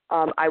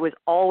 I was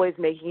always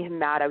making him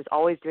mad. I was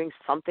always doing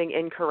something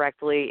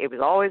incorrectly. It was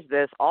always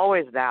this,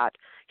 always that.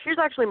 Here's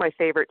actually my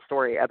favorite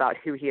story about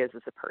who he is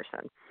as a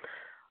person.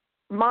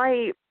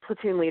 My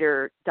platoon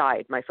leader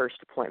died my first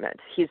deployment.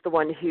 He's the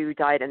one who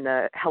died in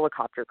the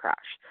helicopter crash.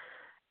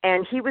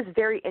 And he was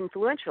very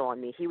influential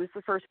on me. He was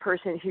the first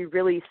person who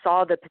really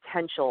saw the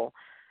potential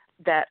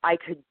that I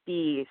could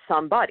be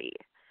somebody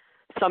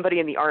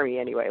in the Army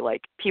anyway.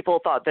 Like, people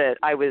thought that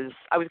I was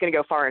going to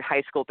go far in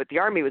high school, but the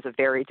Army was a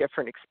very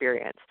different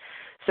experience.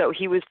 So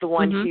he was the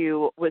one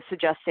who was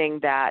suggesting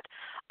that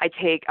I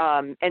take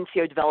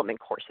NCO development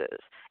courses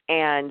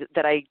and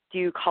that I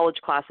do college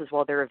classes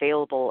while they're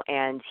available.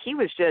 And he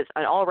was just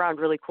an all-around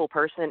really cool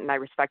person, and I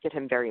respected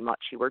him very much.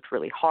 He worked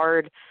really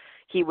hard.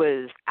 He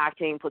was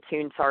acting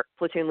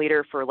platoon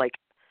leader for, like,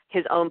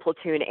 his own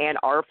platoon and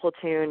our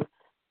platoon.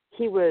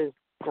 He was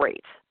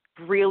great.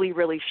 Really,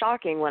 really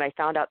shocking when I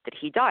found out that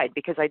he died,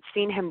 because I'd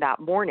seen him that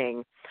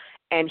morning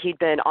and he'd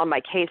been on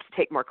my case to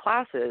take more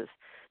classes.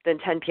 Then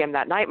 10 p.m.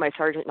 that night, my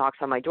sergeant knocks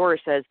on my door,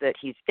 says that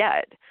he's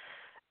dead.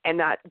 And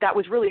that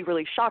was really,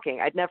 really shocking.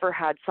 I'd never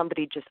had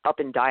somebody just up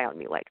and die on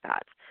me like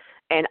that.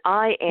 And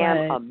I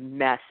am a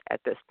mess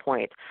at this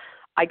point.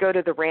 I go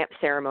to the ramp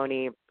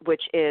ceremony,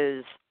 which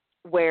is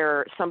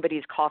where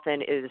somebody's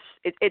coffin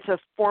it's a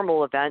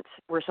formal event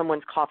where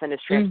someone's coffin is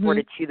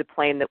transported to the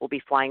plane that will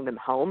be flying them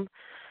home.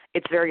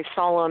 It's very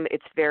solemn.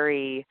 It's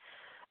very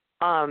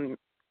Army,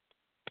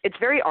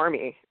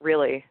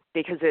 really,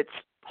 because it's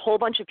a whole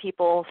bunch of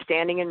people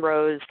standing in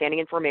rows, standing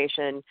in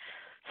formation,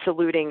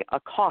 saluting a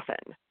coffin,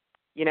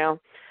 you know.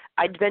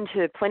 I'd been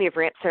to plenty of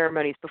rank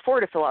ceremonies before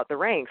to fill out the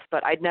ranks,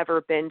 but I'd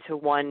never been to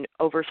one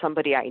over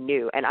somebody I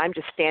knew, and I'm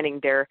just standing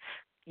there,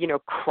 you know,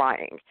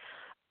 crying.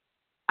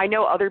 I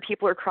know other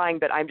people are crying,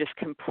 but I'm just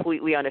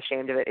completely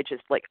unashamed of it. It's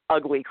just like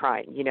ugly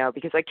crying, you know,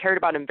 because I cared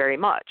about him very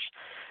much.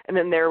 And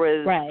then there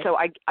was, so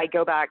I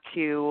go back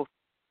to,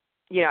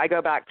 you know,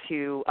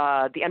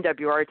 the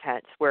MWR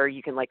tent where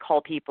you can like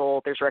call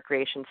people, there's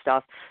recreation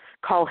stuff,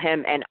 call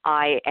him, and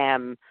I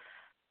am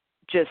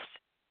just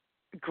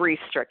grief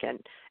stricken.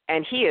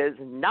 And he is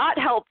not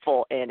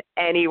helpful in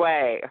any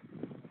way.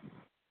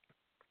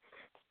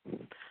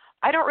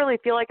 I don't really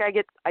feel like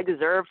I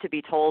deserve to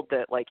be told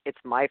that like it's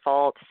my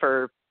fault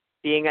for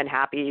being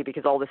unhappy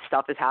because all this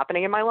stuff is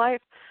happening in my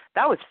life.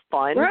 That was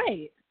fun.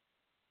 Right.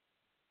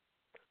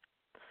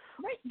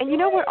 And you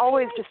know what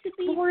always just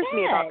floors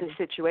me about this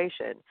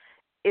situation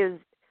is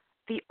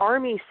the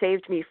Army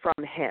saved me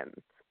from him,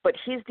 but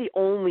he's the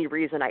only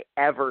reason I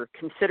ever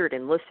considered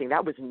enlisting.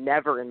 That was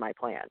never in my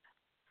plan.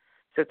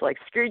 So it's like,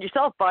 screwed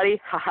yourself, buddy.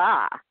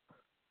 Ha-ha.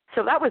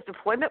 So that was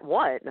deployment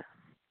 1.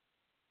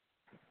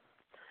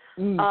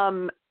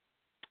 And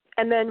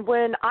then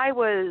when I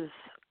was,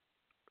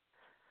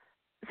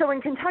 so in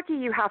Kentucky,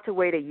 you have to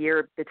wait a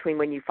year between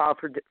when you file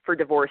for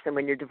divorce and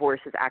when your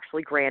divorce is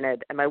actually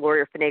granted. And my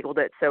lawyer finagled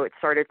it, so it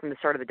started from the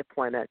start of the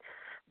deployment.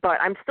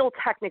 But I'm still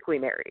technically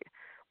married,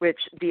 which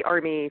the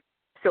Army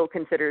still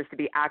considers to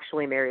be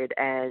actually married.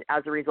 And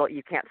as a result,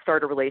 you can't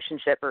start a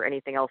relationship or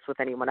anything else with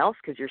anyone else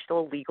because you're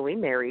still legally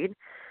married.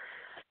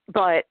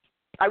 But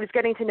I was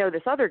getting to know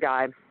this other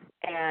guy,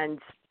 and,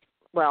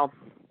 well,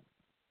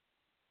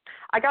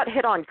 I got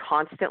hit on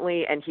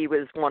constantly, and he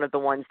was one of the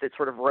ones that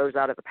sort of rose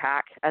out of the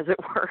pack, as it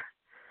were.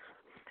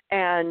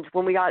 And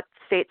when we got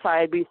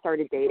stateside, we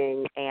started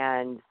dating,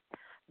 and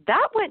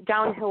that went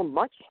downhill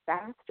much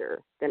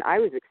faster than I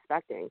was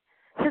expecting.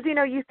 Because, you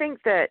know, you think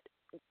that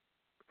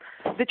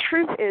the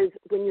truth is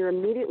when you're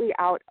immediately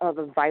out of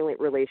a violent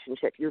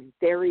relationship, you're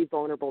very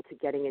vulnerable to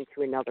getting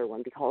into another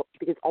one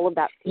because all of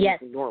that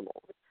seems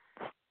normal.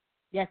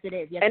 Yes, it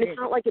is. Yes, and it's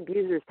not like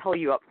abusers tell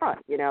you up front.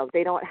 You know,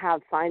 they don't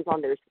have signs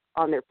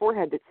on their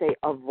forehead that say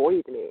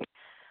 "avoid me."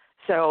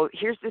 So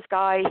here's this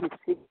guy who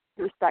speaks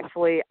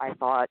respectfully, I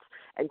thought,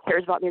 and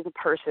cares about me as a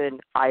person,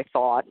 I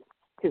thought,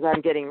 because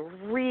I'm getting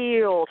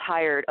real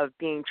tired of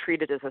being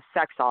treated as a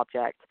sex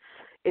object.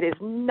 It is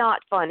not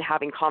fun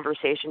having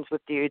conversations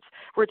with dudes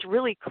where it's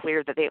really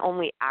clear that they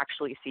only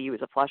actually see you as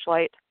a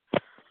fleshlight.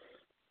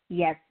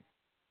 Yes.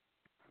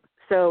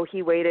 So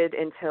he waited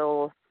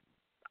until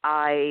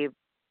I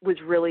was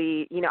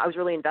really, you know, I was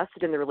really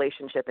invested in the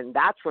relationship, and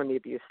that's when the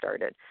abuse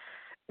started.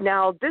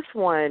 Now, this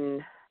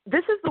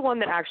is the one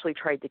that actually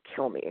tried to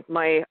kill me.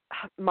 My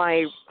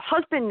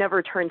husband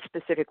never turned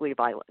specifically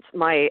violent.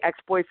 My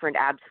ex-boyfriend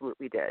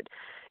absolutely did.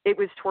 It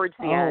was towards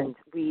the end.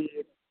 We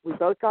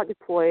both got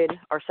deployed,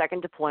 our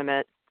second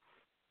deployment.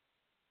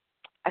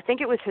 I think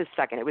it was his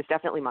second. It was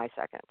definitely my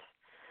second.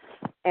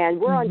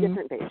 And we're on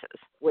different bases,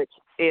 which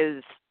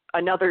is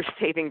another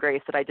saving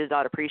grace that I did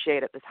not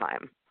appreciate at the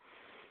time.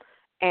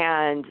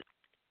 And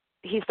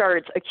he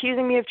starts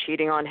accusing me of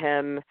cheating on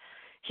him.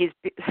 He's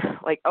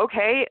like,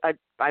 okay,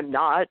 I'm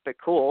not, but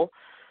cool.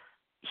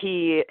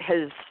 I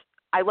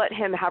let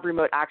him have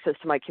remote access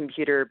to my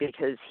computer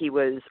because he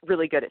was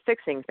really good at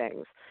fixing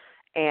things.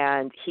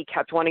 And he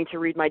kept wanting to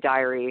read my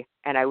diary,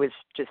 and I was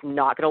just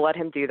not going to let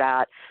him do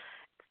that.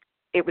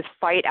 It was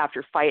fight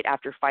after fight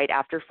after fight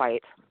after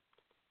fight.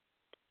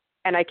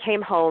 And I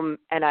came home,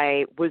 and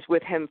I was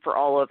with him for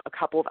all of a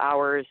couple of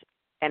hours,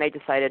 and I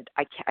decided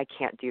I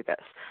can't do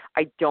this.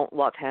 I don't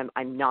love him.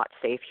 I'm not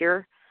safe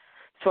here.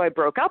 So I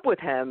broke up with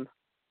him,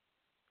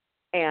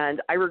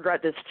 and I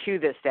regret this to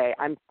this day.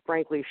 I'm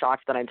frankly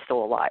shocked that I'm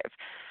still alive.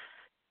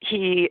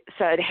 He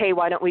said, hey,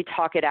 why don't we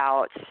talk it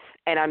out?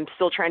 And I'm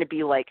still trying to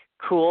be like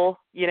cool,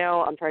 you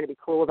know, I'm trying to be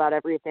cool about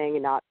everything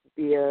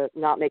and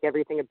not make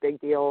everything a big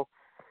deal.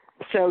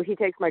 So he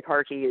takes my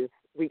car keys.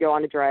 We go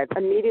on a drive,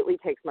 immediately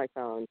takes my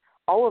phone.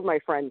 All of my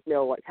friends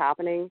know what's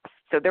happening,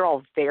 so they're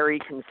all very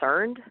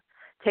concerned.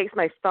 Takes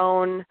my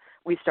phone.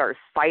 We start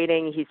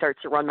fighting. He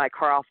starts to run my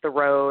car off the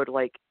road.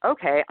 Like,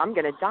 okay, I'm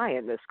going to die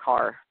in this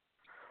car.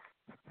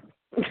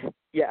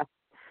 Yeah.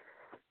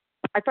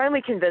 I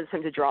finally convinced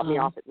him to drop me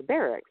off at the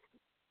barracks.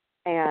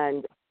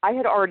 And I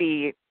had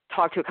already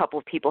talked to a couple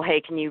of people,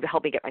 hey, can you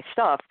help me get my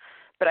stuff?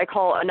 But I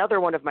call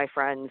another one of my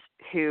friends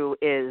who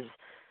is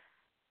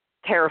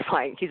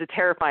terrifying. He's a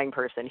terrifying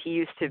person.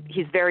 He's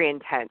very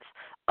intense,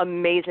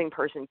 amazing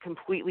person,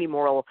 completely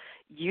moral,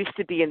 used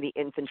to be in the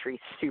infantry,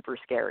 super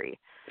scary.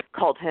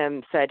 Called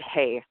him, said,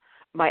 hey,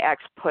 my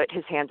ex put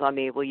his hands on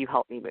me. Will you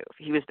help me move?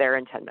 He was there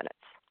in 10 minutes.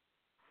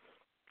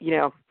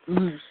 You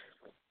know?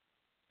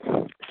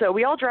 So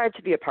we all drive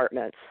to the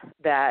apartments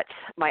that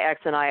my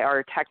ex and I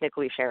are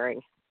technically sharing.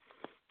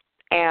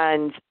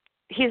 And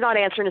he's not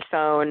answering his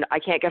phone. I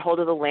can't get hold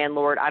of the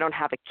landlord. I don't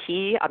have a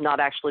key. I'm not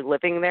actually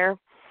living there.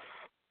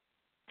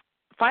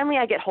 Finally,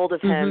 I get hold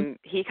of him.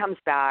 He comes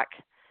back.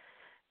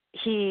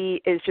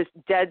 He is just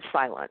dead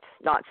silent,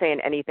 not saying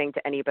anything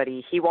to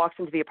anybody. He walks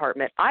into the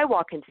apartment. I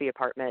walk into the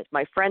apartment.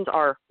 My friends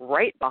are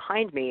right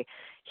behind me.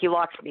 He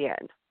locks me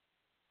in.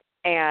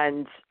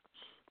 And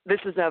this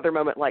is another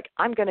moment like,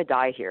 I'm going to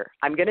die here.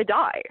 I'm going to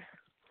die.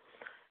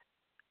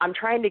 I'm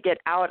trying to get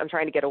out. I'm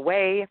trying to get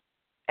away.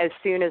 As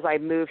soon as I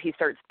move, he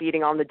starts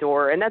beating on the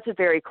door. And that's a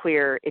very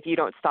clear, if you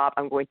don't stop,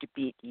 I'm going to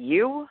beat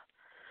you.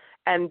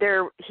 And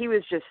he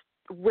was just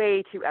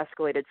way too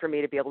escalated for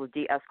me to be able to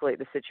de-escalate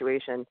the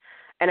situation.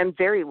 And I'm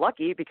very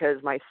lucky because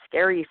my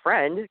scary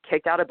friend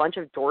kicked out a bunch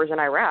of doors in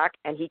Iraq,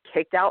 and he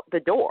kicked out the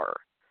door.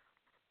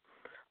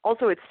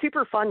 Also, it's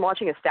super fun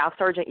watching a staff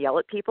sergeant yell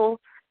at people,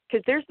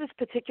 because there's this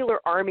particular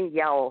Army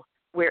yell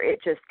where it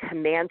just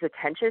commands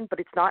attention, but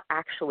it's not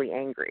actually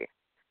angry.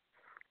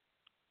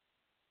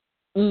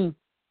 So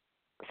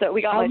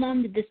we got How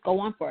long did this go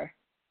on for?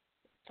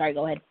 Sorry,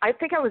 go ahead. I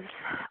think I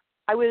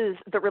was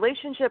the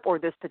relationship or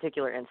this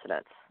particular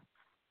incident?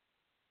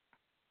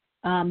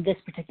 This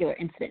particular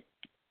incident.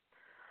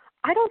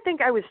 I don't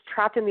think I was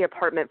trapped in the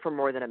apartment for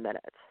more than a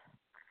minute.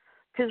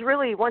 Because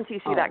really, once you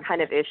see that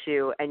kind of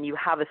issue and you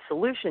have a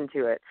solution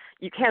to it,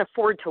 you can't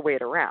afford to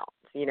wait around.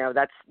 You know,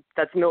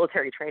 that's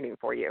military training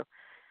for you.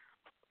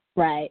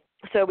 Right.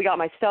 So we got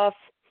my stuff,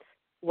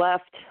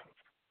 left,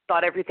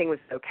 thought everything was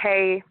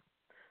okay.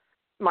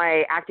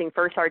 My acting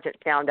first sergeant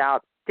found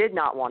out, did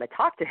not want to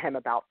talk to him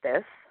about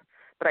this,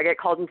 but I get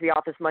called into the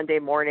office Monday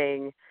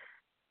morning,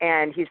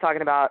 and he's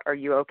talking about, are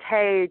you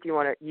okay?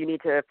 You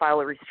need to file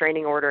a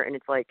restraining order? And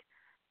it's like,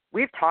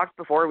 we've talked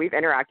before, we've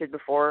interacted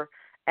before,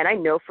 and I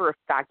know for a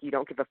fact you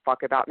don't give a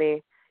fuck about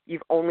me.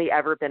 You've only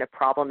ever been a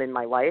problem in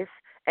my life,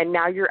 and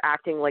now you're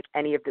acting like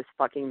any of this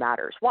fucking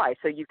matters. Why?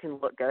 So you can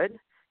look good?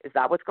 Is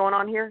that what's going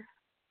on here?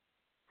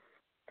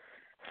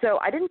 So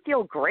I didn't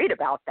feel great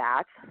about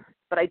that,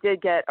 but I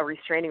did get a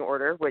restraining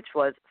order, which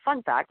was,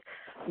 fun fact,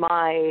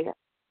 my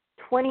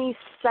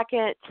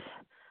 22nd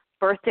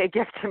birthday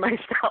gift to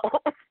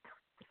myself.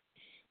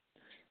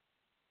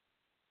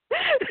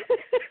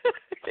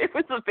 It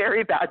was a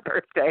very bad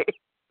birthday.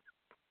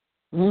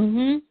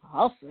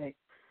 I'll say.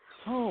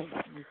 Oh.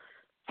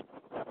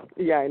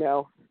 Yeah, I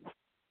know.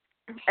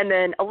 And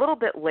then a little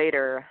bit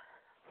later,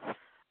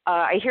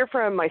 I hear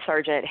from my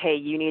sergeant, hey,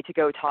 you need to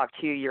go talk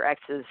to your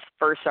ex's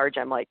first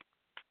sergeant. I'm like,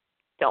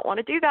 don't want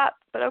to do that,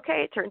 but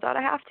okay, it turns out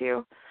I have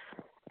to.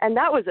 And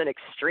that was an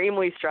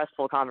extremely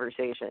stressful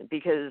conversation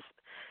because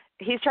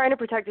he's trying to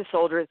protect his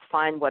soldier. It's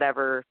fine,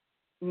 whatever.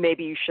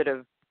 Maybe you should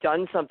have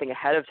done something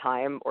ahead of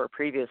time or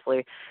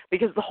previously,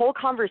 because the whole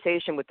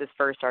conversation with this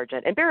first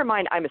sergeant, and bear in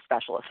mind, I'm a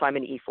specialist, so I'm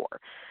an E4.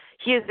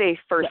 He is a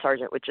first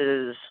sergeant, which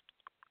is,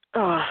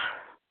 I'm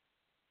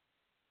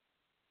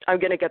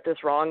going to get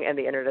this wrong, and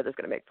the internet is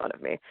going to make fun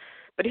of me.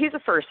 But he's a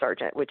first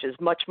sergeant, which is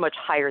much, much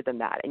higher than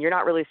that. And you're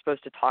not really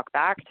supposed to talk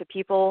back to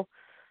people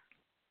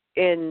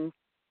in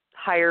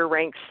higher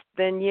ranks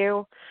than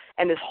you.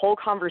 And this whole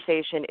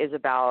conversation is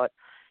about,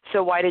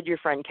 so why did your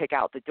friend kick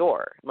out the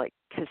door? Like,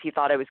 because he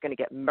thought I was going to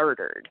get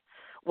murdered.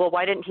 Well,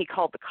 why didn't he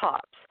call the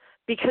cops?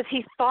 Because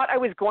he thought I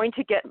was going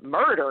to get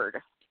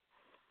murdered.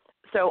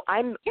 So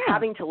I'm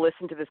having to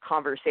listen to this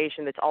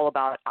conversation that's all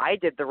about I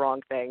did the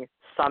wrong thing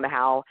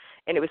somehow,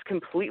 and it was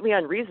completely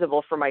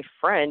unreasonable for my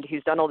friend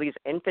who's done all these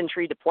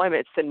infantry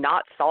deployments to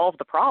not solve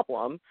the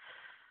problem.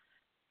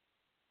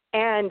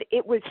 And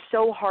it was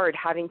so hard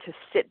having to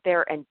sit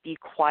there and be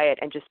quiet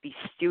and just be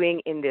stewing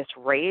in this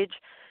rage,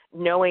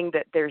 knowing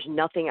that there's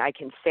nothing I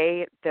can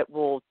say that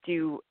will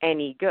do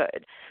any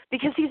good.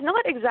 Because he's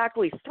not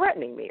exactly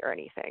threatening me or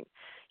anything.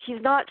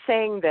 He's not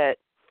saying that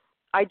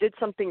I did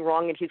something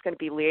wrong and he's going to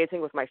be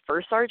liaising with my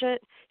first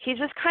sergeant. He's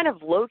just kind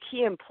of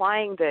low-key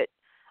implying that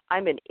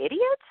I'm an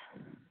idiot.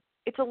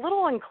 It's a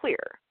little unclear.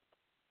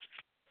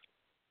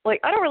 Like,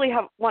 I don't really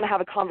want to have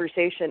a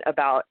conversation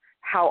about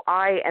how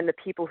I and the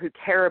people who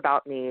care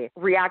about me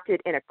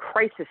reacted in a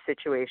crisis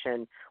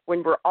situation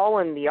when we're all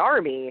in the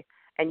Army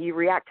and you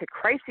react to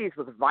crises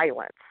with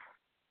violence.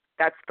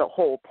 That's the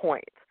whole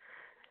point.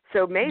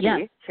 So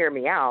maybe, hear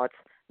me out,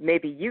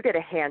 maybe you get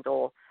a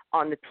handle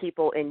on the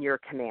people in your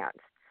command.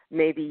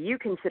 Maybe you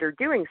consider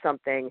doing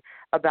something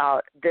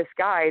about this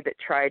guy that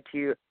tried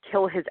to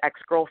kill his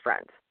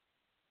ex-girlfriend.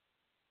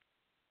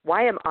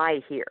 Why am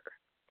I here?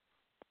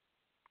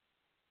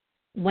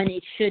 When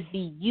it should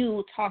be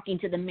you talking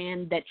to the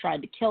man that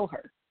tried to kill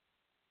her.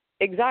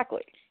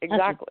 Exactly.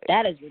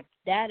 That is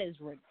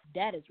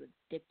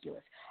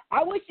ridiculous.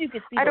 I wish you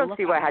could see. I don't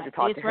see why I had to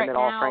talk to him at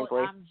all,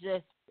 frankly.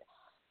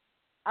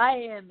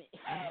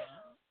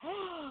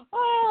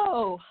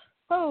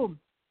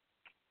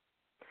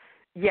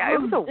 Yeah,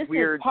 it was a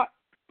weird,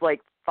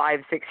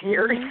 5-6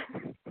 years.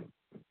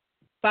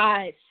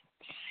 5 years.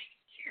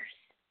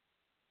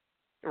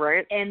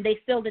 Right. And they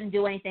still didn't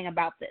do anything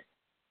about this.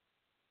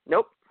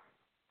 Nope.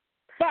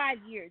 5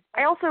 years.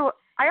 I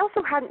I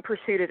also hadn't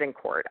pursued it in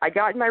court. I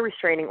got my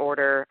restraining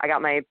order. I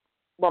got my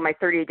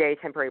 30-day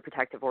temporary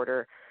protective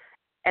order.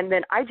 And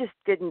then I just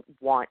didn't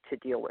want to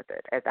deal with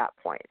it at that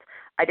point.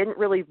 I didn't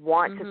really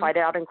want to fight it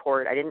out in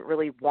court. I didn't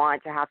really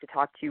want to have to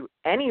talk to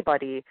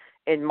anybody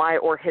in my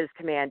or his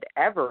command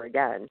ever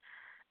again.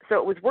 So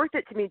it was worth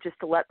it to me just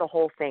to let the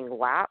whole thing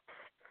lapse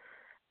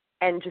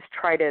and just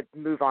try to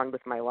move on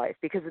with my life.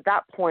 Because at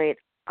that point,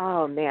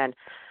 oh man,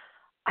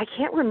 I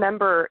can't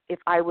remember if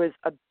I was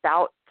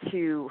about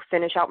to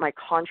finish out my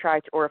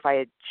contract or if I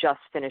had just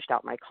finished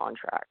out my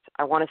contract.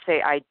 I want to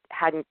say I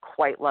hadn't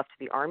quite left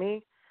the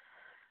Army.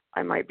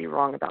 I might be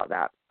wrong about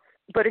that.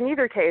 But in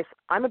either case,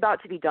 I'm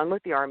about to be done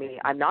with the Army.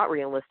 I'm not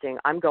re-enlisting.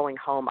 I'm going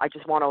home. I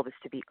just want all this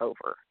to be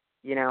over,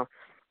 you know?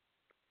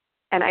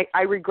 And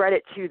I regret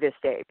it to this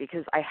day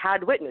because I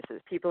had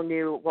witnesses. People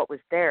knew what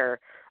was there,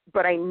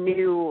 but I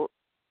knew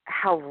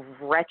how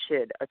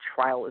wretched a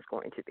trial was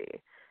going to be.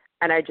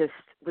 And I just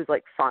was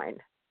like, fine,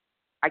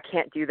 I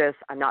can't do this.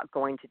 I'm not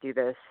going to do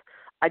this.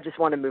 I just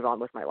want to move on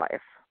with my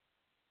life.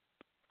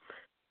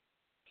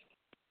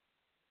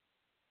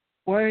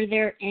 Were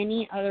there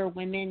any other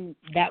women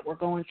that were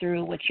going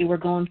through what you were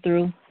going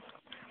through?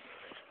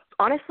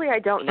 Honestly, I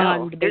don't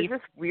know. There's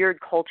this weird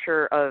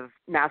culture of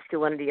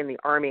masculinity in the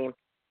Army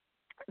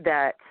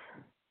that,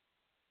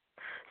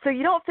 so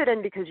you don't fit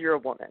in because you're a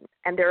woman.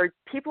 And there are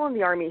people in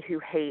the Army who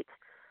hate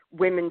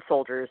women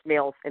soldiers,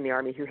 males in the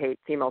Army who hate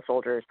female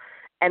soldiers.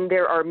 And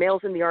there are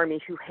males in the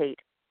Army who hate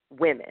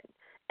women.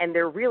 And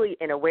they're really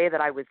in a way that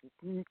I was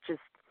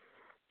just,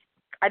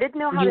 I didn't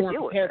know how to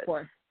deal with it.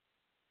 For.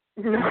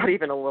 Not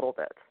even a little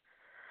bit.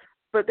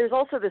 But there's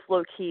also this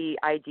low-key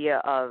idea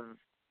of,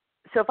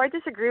 so if I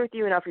disagree with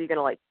you enough, are you going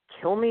to, like,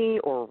 kill me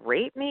or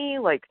rape me?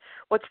 Like,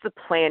 what's the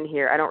plan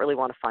here? I don't really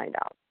want to find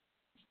out.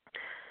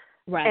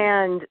 Right.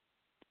 And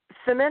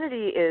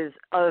femininity is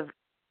of,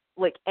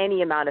 like,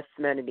 any amount of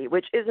femininity,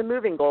 which is a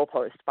moving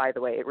goalpost, by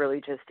the way. It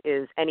really just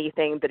is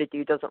anything that a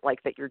dude doesn't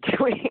like that you're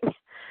doing.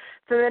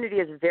 Femininity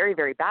is a very,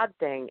 very bad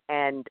thing,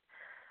 and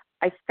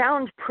I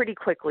found pretty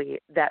quickly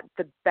that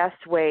the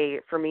best way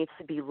for me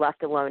to be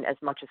left alone as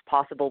much as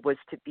possible was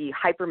to be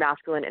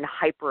hyper-masculine and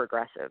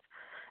hyper-aggressive.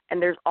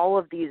 And there's all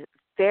of these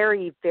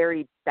very,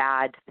 very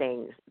bad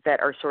things that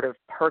are sort of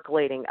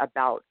percolating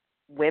about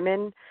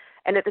women.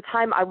 And at the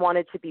time, I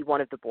wanted to be one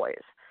of the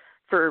boys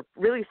for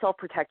really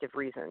self-protective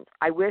reasons.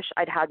 I wish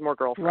I'd had more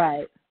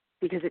girlfriends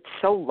because it's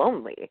so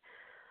lonely.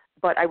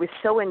 But I was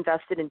so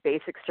invested in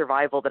basic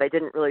survival that I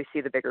didn't really see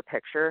the bigger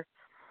picture.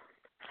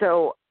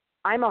 So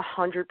I'm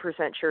 100%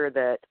 sure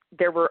that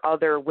there were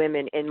other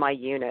women in my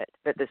unit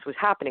that this was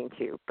happening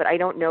to, but I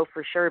don't know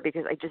for sure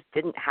because I just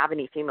didn't have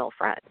any female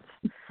friends.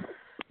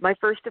 My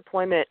first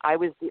deployment, I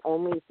was the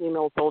only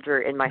female soldier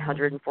in my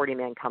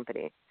 140-man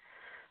company.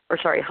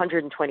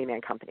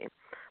 120-man company.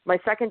 My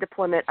second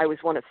deployment, I was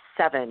one of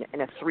 7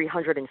 in a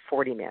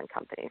 340-man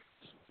company.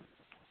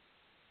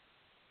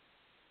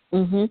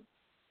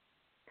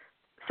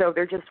 So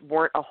there just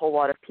weren't a whole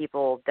lot of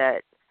people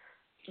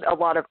a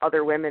lot of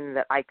other women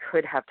that I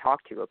could have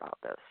talked to about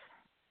this.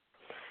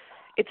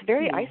 It's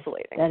very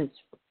isolating. That is.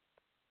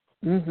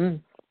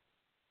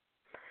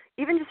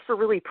 Even just for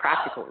really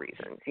practical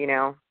reasons, you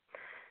know.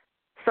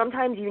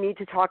 Sometimes you need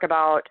to talk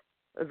about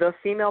the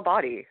female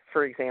body,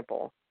 for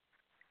example.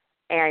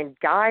 And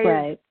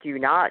guys do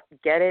not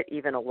get it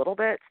even a little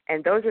bit.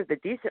 And those are the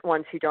decent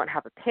ones who don't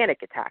have a panic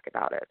attack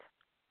about it.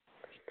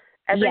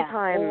 Every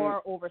time.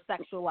 Or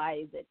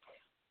over-sexualize it.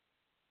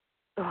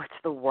 Oh, it's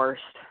the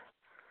worst.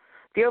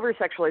 The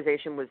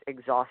over-sexualization was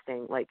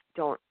exhausting. Like,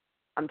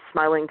 I'm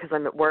smiling because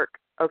I'm at work.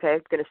 Okay,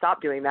 I'm going to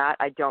stop doing that.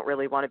 I don't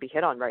really want to be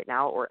hit on right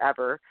now or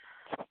ever.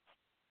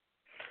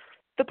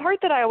 The part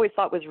that I always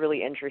thought was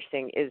really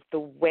interesting is the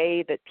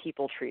way that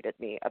people treated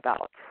me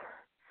about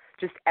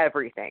just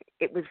everything.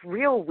 It was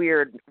real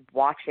weird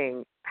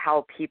watching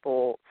how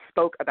people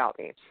spoke about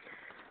me.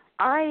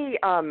 I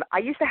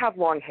used to have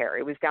long hair.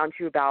 It was down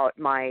to about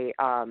my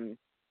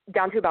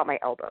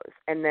elbows.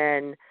 And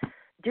then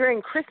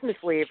during Christmas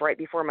leave, right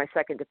before my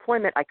second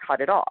deployment, I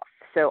cut it off.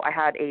 So I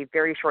had a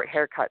very short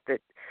haircut that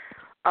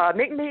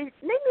made me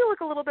look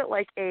a little bit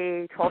like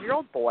a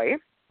 12-year-old boy,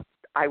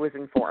 I was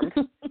informed.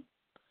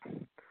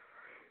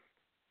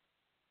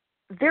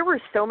 There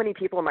were so many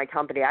people in my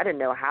company, I didn't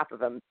know half of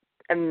them.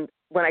 And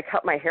when I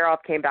cut my hair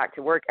off, came back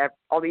to work,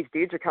 all these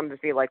dudes would come to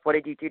me like, what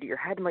did you do to your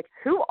head? I'm like,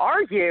 who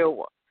are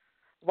you?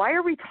 Why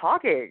are we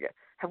talking?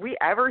 Have we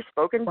ever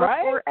spoken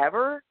before,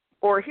 ever?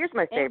 Or here's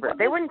my favorite.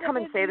 They wouldn't come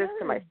and say this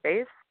to my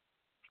face.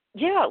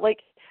 Yeah, like,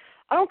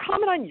 I don't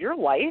comment on your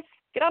life.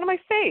 Get out of my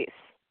face.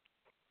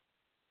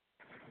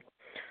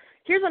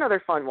 Here's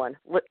another fun one.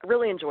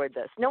 Really enjoyed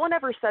this. No one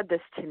ever said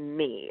this to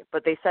me,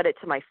 but they said it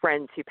to my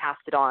friends who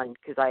passed it on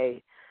because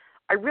I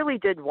really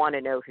did want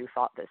to know who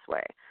thought this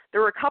way.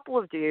 There were a couple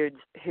of dudes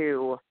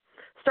who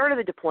started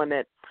the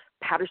deployment.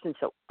 Patterson's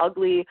so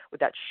ugly with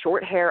that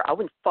short hair. I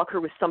wouldn't fuck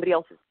her with somebody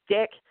else's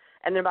dick.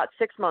 And then about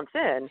 6 months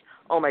in,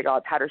 oh my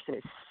God, Patterson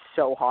is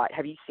so hot.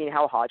 Have you seen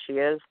how hot she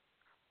is?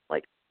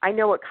 Like, I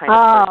know what kind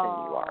of person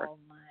you are.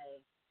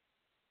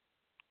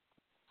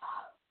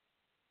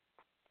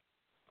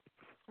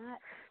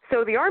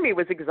 So the Army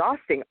was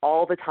exhausting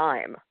all the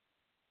time.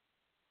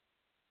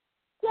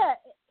 Yeah.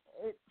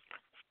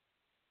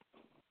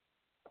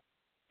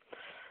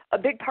 A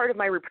big part of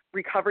my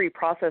recovery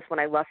process when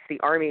I left the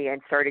Army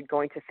and started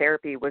going to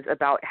therapy was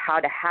about how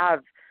to have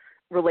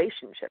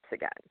relationships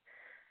again.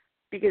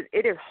 Because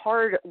it is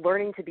hard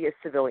learning to be a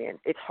civilian.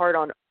 It's hard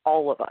on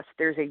all of us.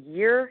 There's a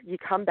year you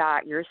come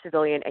back, you're a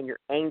civilian, and you're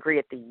angry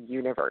at the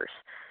universe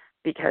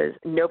because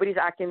nobody's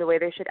acting the way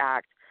they should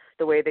act,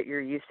 the way that you're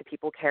used to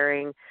people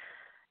caring.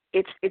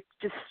 It's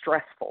just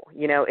stressful.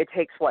 You know, it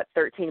takes,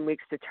 13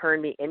 weeks to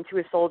turn me into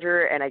a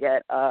soldier, and I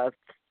get a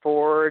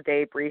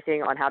 4-day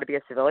briefing on how to be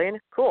a civilian?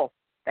 Cool.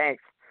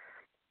 Thanks.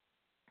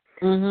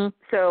 Mhm.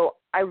 So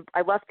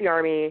I left the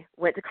Army,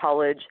 went to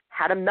college,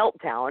 had a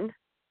meltdown,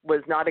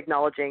 was not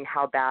acknowledging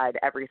how bad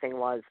everything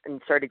was,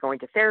 and started going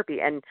to therapy.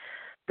 And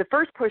the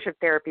first push of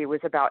therapy was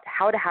about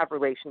how to have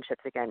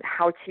relationships again,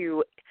 how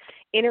to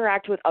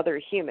interact with other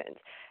humans,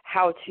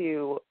 how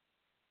to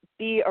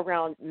be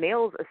around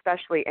males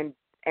especially,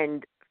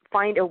 and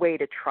find a way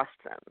to trust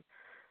them.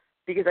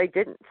 Because I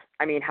didn't.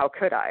 I mean, how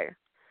could I?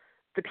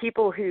 The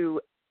people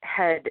who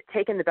had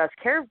taken the best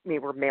care of me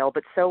were male,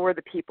 but so were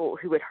the people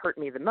who had hurt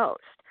me the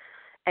most.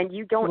 And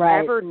you don't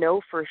ever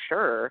know for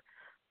sure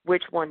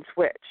which one's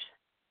which.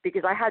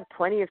 Because I had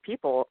plenty of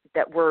people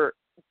that were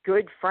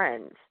good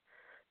friends,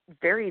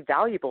 very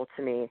valuable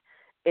to me,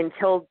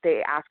 until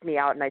they asked me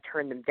out and I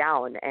turned them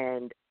down.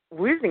 And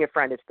losing a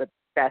friend is the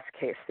best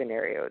case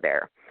scenario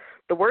there.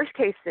 The worst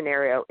case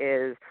scenario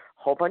is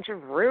a whole bunch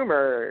of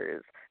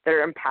rumors that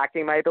are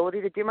impacting my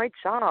ability to do my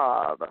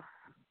job.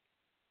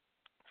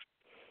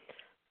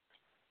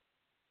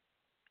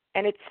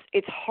 And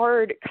it's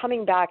hard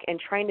coming back and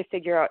trying to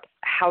figure out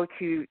how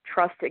to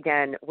trust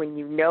again when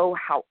you know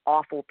how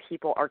awful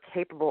people are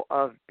capable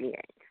of being.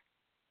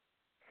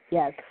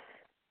 Yes.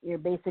 You're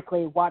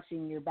basically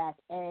watching your back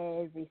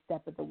every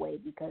step of the way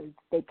because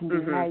they can be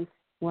nice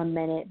one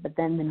minute, but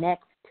then the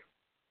next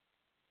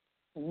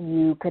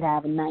you could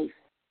have a knife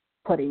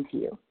put into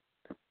you.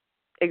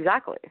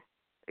 Exactly.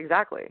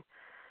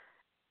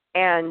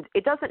 And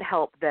it doesn't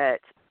help that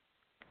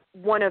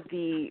one of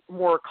the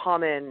more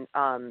common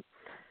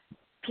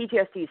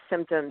PTSD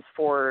symptoms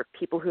for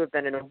people who have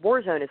been in a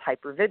war zone is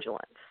hypervigilance.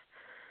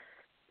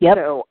 Yep.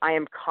 So I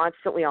am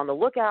constantly on the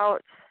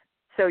lookout.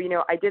 So, you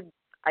know, I did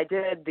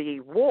the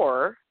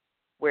war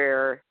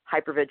where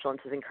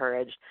hypervigilance is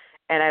encouraged,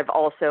 and I've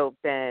also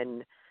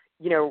been,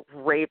 you know,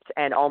 raped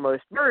and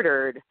almost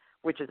murdered,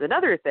 which is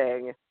another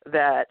thing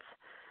that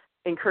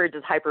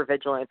encourages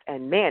hypervigilance.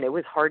 And man, it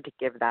was hard to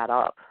give that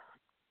up.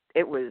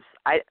 It was,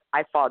 I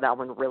fought that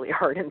one really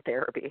hard in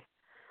therapy.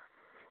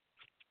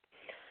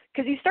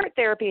 Because you start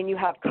therapy and you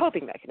have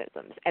coping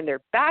mechanisms, and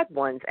they're bad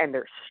ones and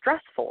they're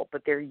stressful,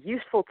 but they're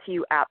useful to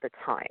you at the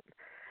time.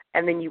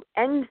 And then you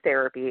end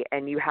therapy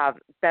and you have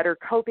better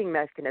coping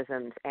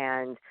mechanisms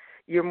and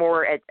you're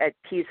more at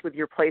peace with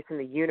your place in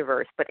the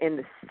universe. But in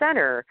the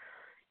center,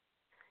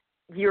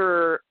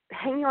 you're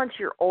hanging on to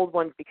your old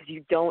ones because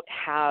you don't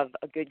have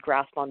a good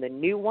grasp on the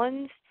new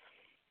ones.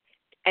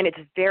 And it's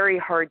very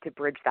hard to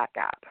bridge that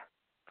gap.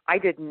 I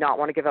did not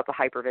want to give up the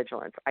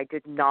hypervigilance. I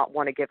did not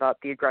want to give up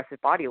the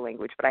aggressive body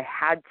language, but I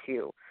had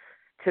to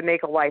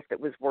make a life that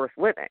was worth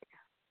living.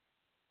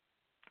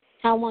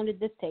 How long did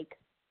this take?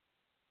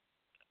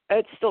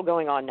 It's still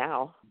going on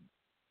now.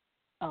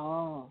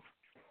 Oh.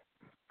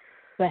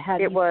 But have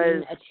you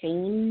seen a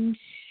change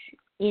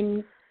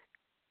in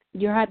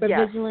your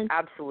hypervigilance? Yes,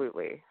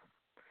 absolutely.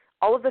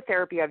 All of the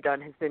therapy I've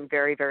done has been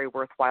very, very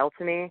worthwhile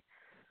to me.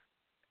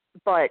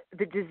 But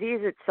the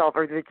disease itself,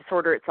 or the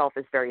disorder itself,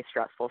 is very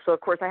stressful. So, of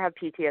course, I have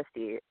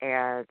PTSD,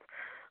 and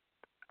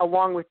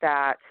along with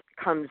that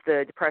comes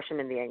the depression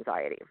and the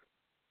anxiety.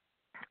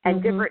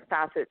 And different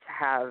facets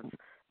have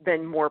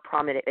been more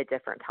prominent at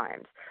different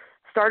times.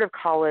 Start of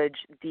college,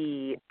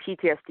 the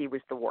PTSD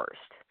was the worst.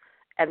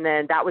 And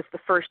then that was the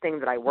first thing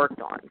that I worked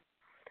on.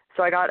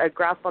 So I got a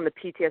grasp on the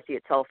PTSD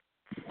itself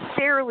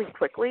fairly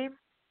quickly.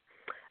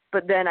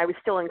 But then I was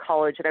still in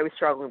college, and I was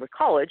struggling with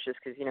college just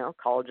because, you know,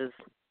 college is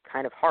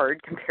kind of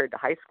hard compared to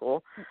high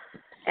school.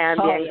 And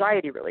the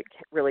anxiety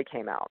really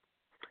came out.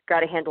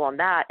 Got a handle on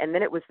that. And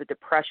then it was the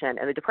depression.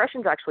 And the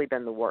depression's actually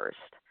been the worst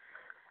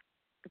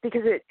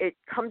because it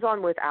comes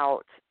on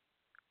without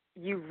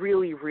you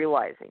really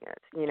realizing it.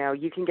 You know,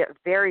 you can get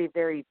very,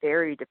 very,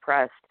 very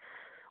depressed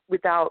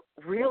without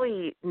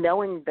really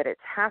knowing that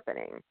it's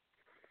happening.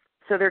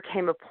 So there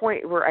came a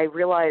point where I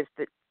realized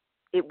that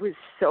it was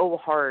so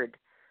hard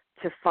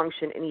to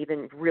function in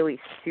even really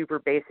super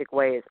basic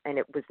ways, and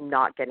it was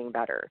not getting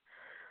better.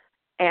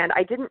 And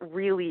I didn't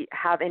really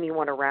have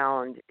anyone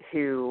around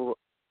who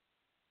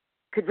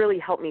could really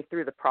help me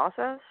through the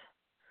process.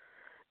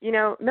 You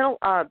know,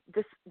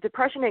 this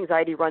depression,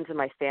 anxiety runs in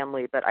my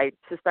family, but I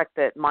suspect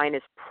that mine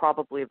is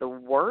probably the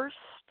worst.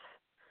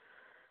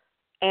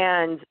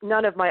 And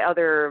none of my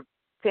other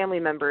family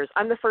members,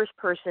 I'm the first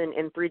person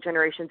in 3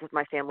 generations of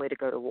my family to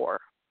go to war.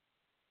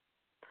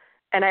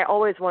 And I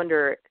always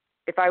wonder,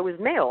 if I was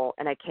male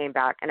and I came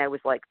back and I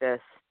was like this,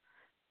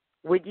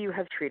 would you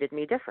have treated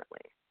me differently?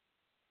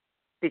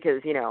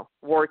 because,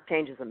 war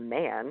changes a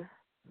man.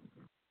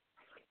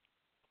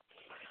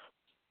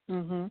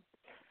 Mhm.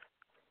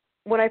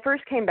 When I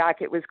first came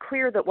back, it was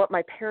clear that what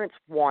my parents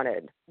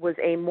wanted was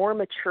a more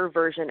mature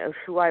version of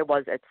who I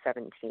was at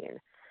 17.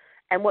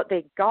 And what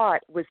they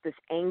got was this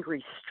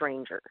angry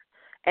stranger.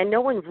 And no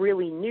one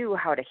really knew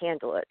how to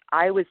handle it.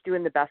 I was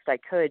doing the best I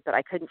could, but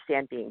I couldn't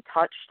stand being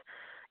touched.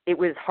 It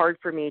was hard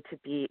for me to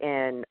be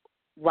in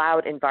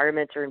loud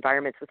environments or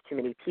environments with too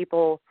many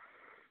people.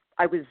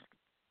 I was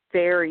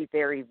very,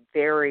 very,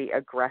 very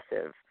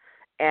aggressive,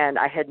 and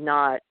I had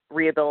not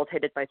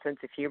rehabilitated my sense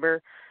of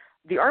humor.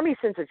 The Army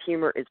sense of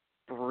humor is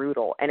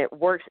brutal, and it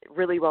works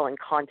really well in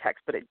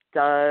context, but it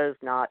does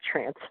not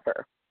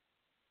transfer.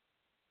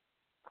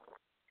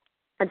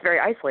 It's very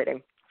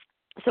isolating.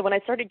 So when I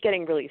started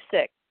getting really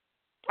sick,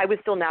 I was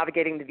still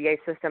navigating the VA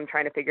system,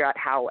 trying to figure out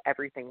how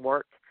everything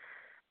worked.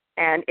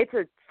 And it's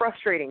a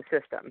frustrating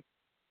system,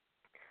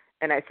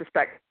 and I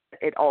suspect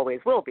it always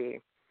will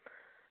be.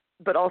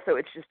 But also,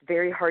 it's just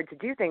very hard to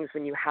do things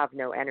when you have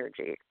no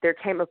energy. There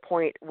came a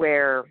point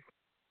where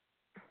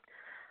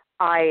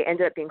I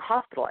ended up being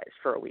hospitalized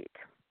for a week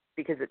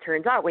because it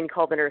turns out when you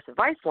call the nurse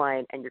advice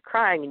line and you're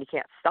crying and you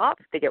can't stop,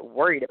 they get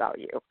worried about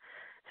you.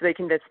 So they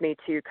convinced me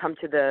to come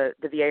to the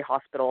VA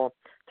hospital,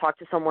 talk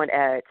to someone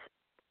at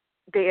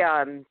they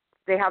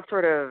have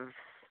sort of,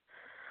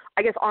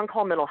 I guess,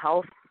 on-call mental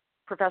health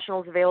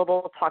professionals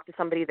available, talk to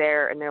somebody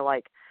there, and they're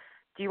like,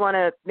 do you want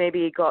to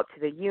maybe go up to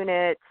the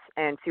unit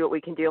and see what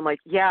we can do? I'm like,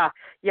 yeah,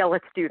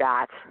 let's do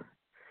that,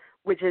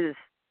 which is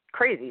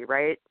crazy,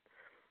 right?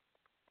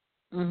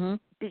 Mhm.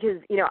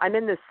 Because, I'm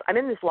in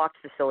this locked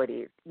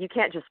facility. You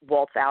can't just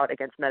waltz out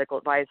against medical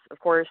advice, of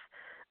course,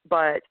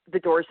 but the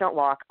doors don't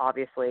lock,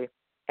 obviously,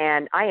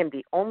 and I am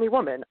the only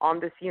woman on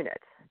this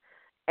unit.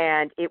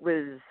 And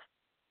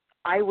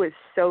I was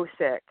so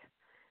sick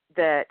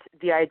that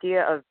the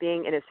idea of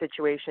being in a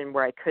situation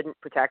where I couldn't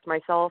protect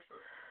myself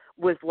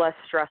was less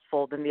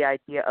stressful than the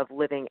idea of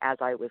living as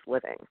I was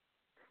living.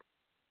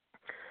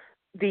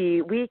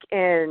 The week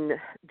in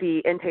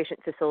the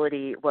inpatient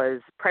facility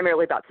was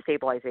primarily about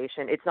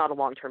stabilization. It's not a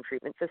long-term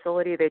treatment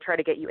facility. They try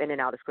to get you in and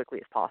out as quickly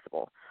as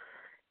possible.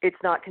 It's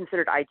not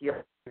considered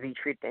ideal to be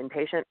treated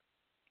inpatient,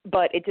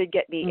 but it did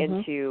get me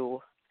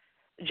into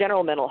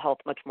general mental health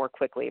much more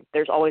quickly.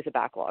 There's always a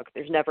backlog.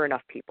 There's never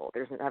enough people.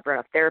 There's never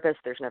enough therapists.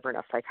 There's never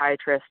enough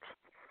psychiatrists.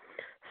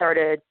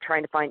 Started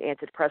trying to find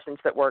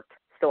antidepressants that worked.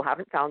 Still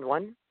haven't found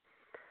one.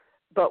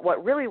 But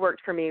what really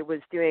worked for me was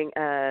doing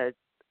a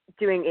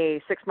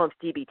 6-month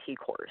DBT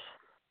course.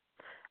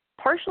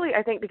 Partially,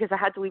 I think, because I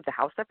had to leave the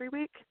house every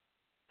week.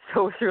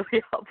 So it was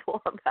really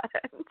helpful on that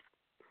end.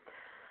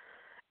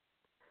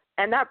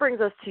 And that brings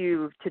us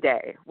to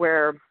today,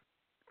 where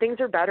things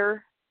are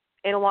better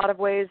in a lot of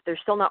ways. They're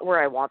still not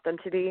where I want them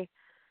to be,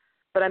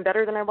 but I'm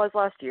better than I was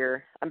last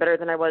year. I'm better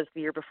than I was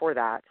the year before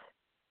that.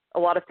 A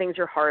lot of things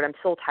are hard. I'm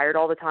still tired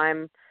all the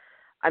time.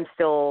 I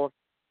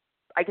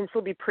can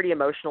still be pretty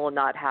emotional and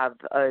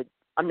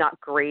I'm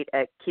not great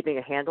at keeping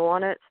a handle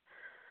on it,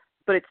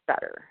 but it's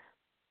better.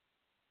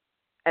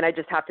 And I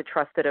just have to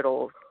trust that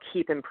it'll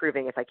keep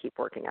improving if I keep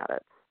working at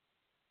it.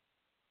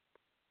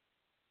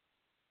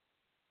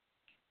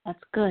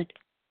 That's good.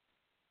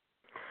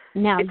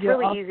 Now, it's you're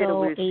really easy to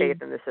also lose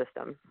faith in the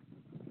system.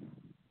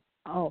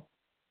 Oh.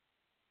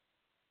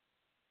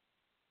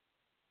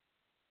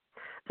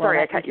 Sorry,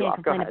 well, I cut you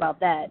off. Go ahead. About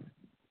that.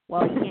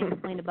 Well, you can't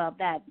complain about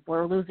that.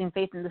 We're losing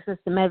faith in the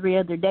system every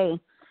other day,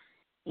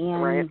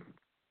 and right.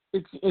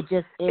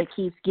 it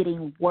keeps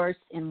getting worse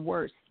and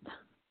worse.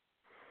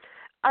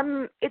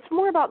 It's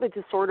more about the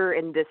disorder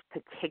in this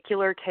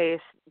particular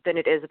case than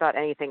it is about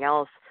anything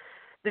else.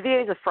 The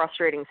VA is a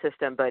frustrating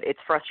system, but it's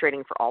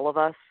frustrating for all of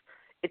us.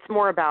 It's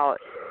more about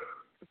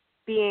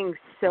being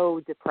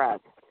so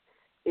depressed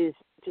is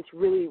just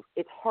really,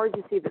 it's hard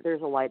to see that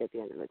there's a light at the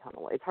end of the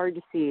tunnel. It's hard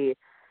to see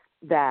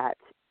that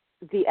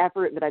the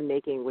effort that I'm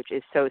making, which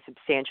is so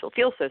substantial,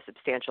 feels so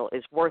substantial,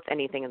 is worth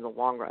anything in the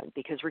long run,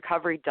 because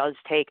recovery does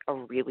take a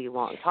really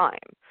long time.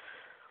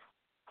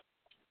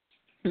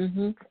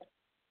 Mhm.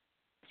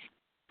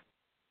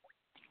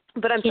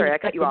 But I'm sorry, I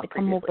cut you off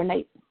previously.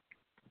 Overnight.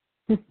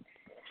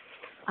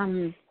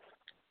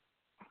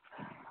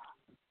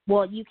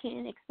 Well, you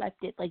can't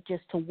expect it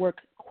just to work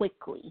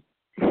quickly.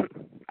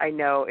 I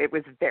know, it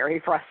was very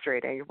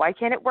frustrating. Why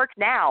can't it work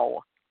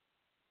now?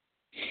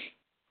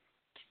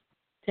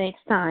 Takes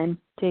time.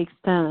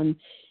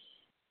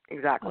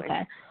 Exactly.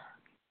 Okay.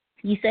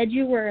 You said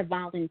you were a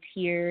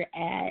volunteer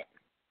at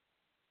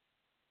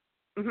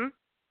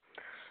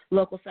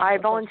local. I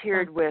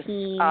volunteered with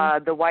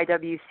the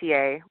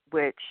YWCA,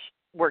 which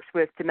works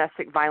with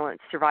domestic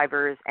violence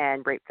survivors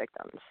and rape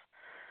victims.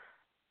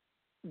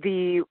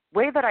 The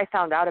way that I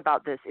found out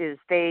about this is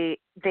they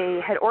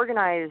had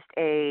organized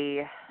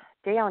a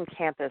day on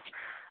campus.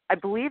 I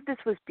believe this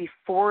was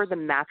before the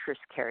mattress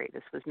carry.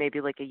 This was maybe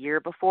a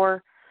year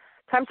before.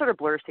 Time sort of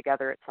blurs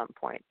together at some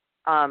point.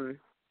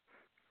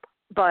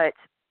 But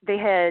they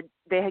had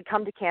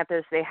come to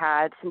campus. They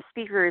had some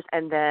speakers,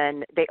 and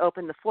then they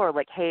opened the floor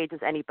hey,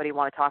 does anybody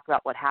want to talk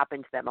about what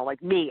happened to them? I'm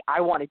like, me, I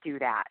want to do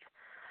that.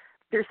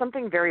 there's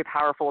something very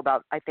powerful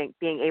about, I think,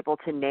 being able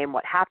to name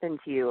what happened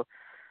to you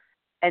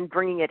and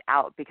bringing it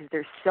out, because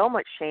there's so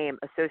much shame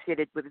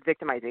associated with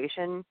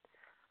victimization,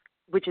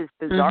 which is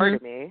bizarre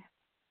to me.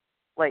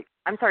 Like,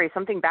 I'm sorry,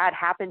 something bad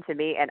happened to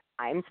me and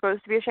I'm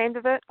supposed to be ashamed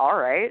of it? All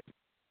right.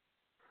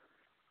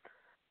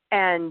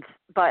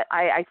 But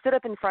I stood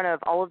up in front of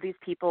all of these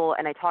people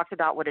and I talked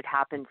about what had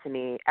happened to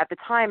me. At the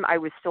time, I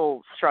was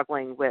still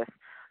struggling with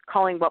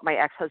calling what my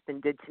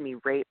ex-husband did to me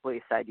rape. Well,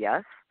 he said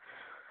yes.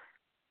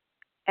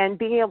 And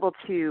being able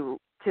to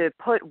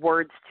put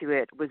words to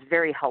it was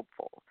very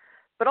helpful.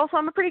 But also,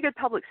 I'm a pretty good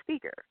public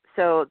speaker.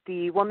 So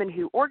the woman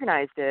who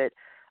organized it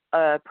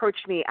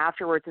approached me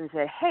afterwards and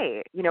said,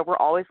 hey, we're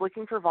always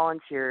looking for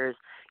volunteers.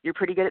 You're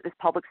pretty good at this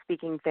public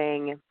speaking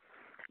thing.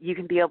 You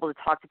can be able to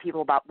talk to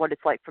people about what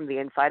it's like from the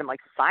inside. I'm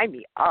like, sign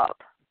me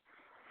up.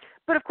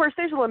 But, of course,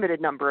 there's a limited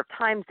number of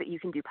times that you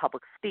can do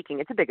public speaking.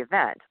 It's a big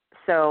event.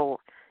 So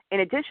in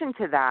addition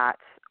to that,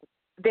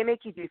 they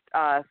make you do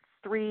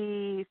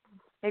 3,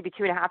 maybe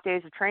 2.5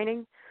 days of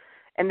training.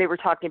 And they were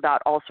talking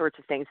about all sorts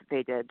of things that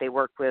they did. They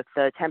work with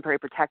the Temporary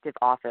Protective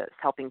Office,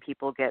 helping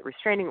people get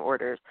restraining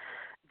orders.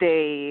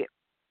 They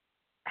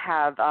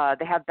have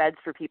beds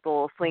for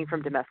people fleeing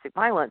from domestic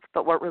violence.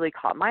 But what really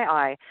caught my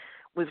eye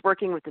was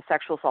working with the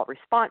sexual assault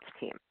response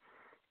team.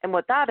 And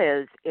what that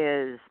is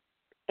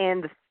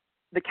in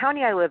the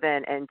county I live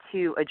in and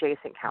 2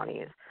 adjacent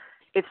counties,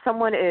 if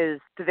someone is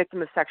the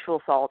victim of sexual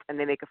assault and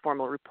they make a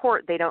formal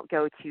report, they don't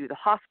go to the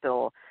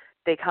hospital.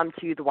 They come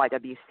to the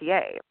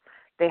YWCA.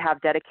 They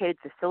have dedicated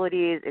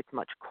facilities. It's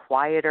much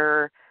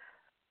quieter,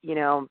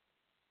 and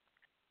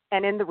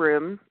in the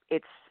room,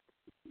 it's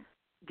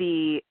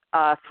the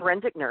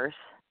forensic nurse,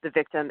 the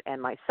victim,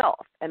 and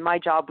myself. And my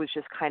job was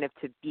just kind of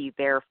to be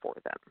there for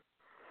them.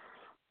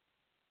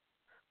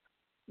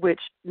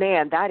 Which,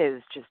 man, that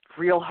is just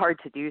real hard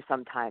to do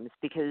sometimes,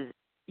 because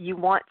you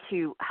want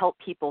to help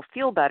people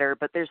feel better,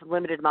 but there's a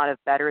limited amount of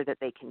better that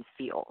they can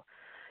feel.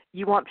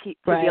 You want to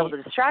be able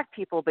to distract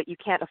people, but you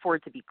can't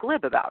afford to be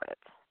glib about it.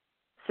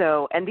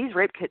 So, and these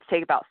rape kits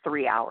take about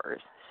 3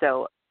 hours.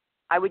 So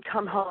I would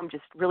come home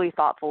just really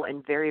thoughtful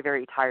and very,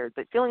 very tired,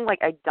 but feeling like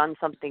I'd done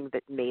something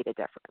that made a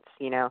difference,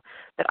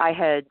 that I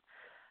had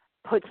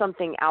put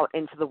something out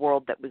into the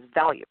world that was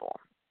valuable.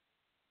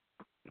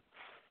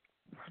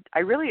 I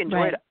really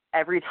enjoyed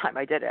every time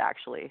I did it,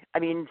 actually. I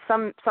mean,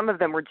 some of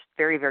them were just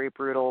very, very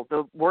brutal.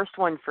 The worst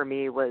one for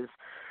me was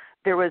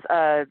there's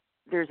a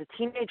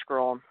teenage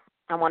girl.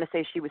 I want to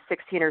say she was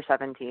 16 or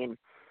 17,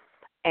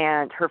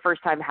 and her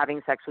first time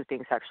having sex was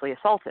being sexually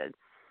assaulted.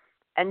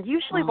 And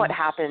usually what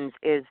happens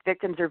is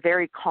victims are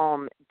very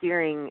calm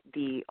during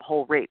the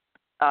whole rape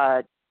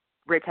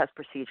test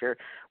procedure,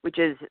 which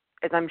is,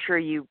 as I'm sure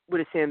you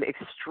would assume,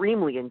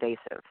 extremely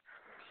invasive.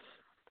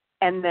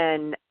 And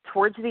then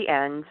towards the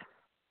end,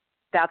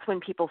 that's when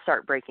people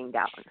start breaking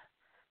down,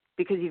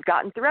 because you've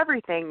gotten through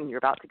everything and you're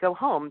about to go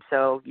home,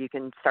 so you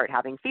can start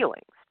having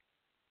feelings.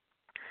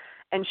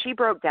 And she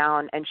broke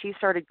down and she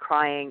started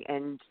crying,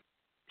 and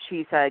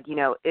she said,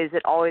 is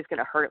it always going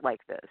to hurt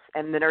like this?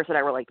 And the nurse and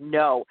I were like,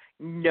 no.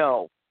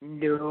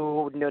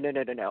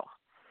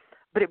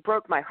 But it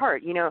broke my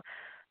heart.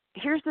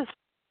 Here's this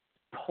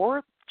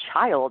poor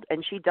child,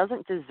 and she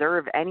doesn't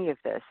deserve any of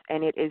this.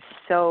 And it is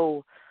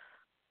so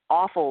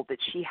awful that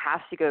she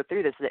has to go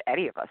through this, that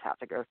any of us have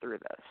to go through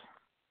this.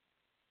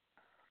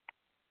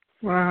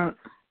 Wow.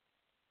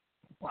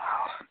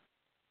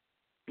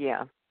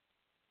 Yeah.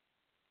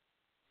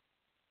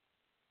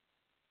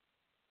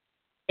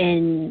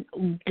 And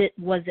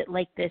was it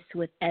like this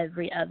with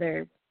every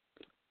other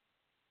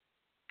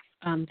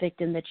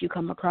victim that you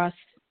come across?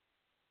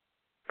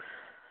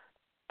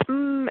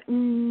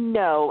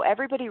 No.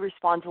 Everybody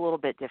responds a little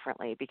bit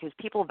differently, because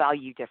people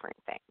value different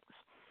things.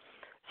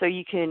 So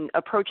you can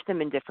approach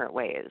them in different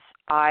ways.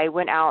 I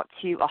went out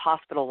to a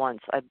hospital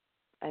once.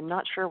 I'm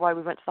not sure why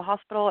we went to the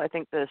hospital. I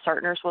think the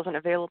SART nurse wasn't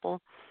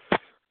available.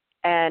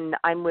 And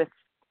I'm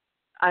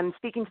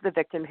speaking to the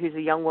victim, who's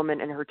a young woman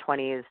in her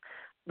 20s,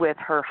 with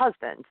her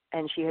husband,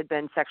 and she had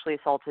been sexually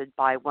assaulted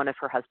by one of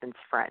her husband's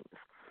friends.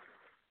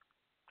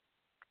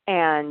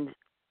 And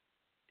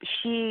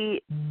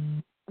she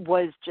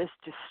was just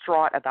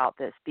distraught about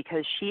this,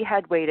 because she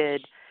had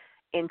waited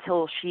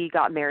until she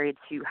got married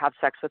to have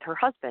sex with her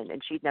husband,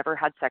 and she'd never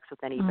had sex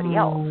with anybody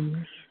else.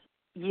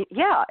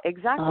 Yeah,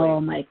 exactly. Oh,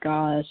 my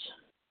gosh.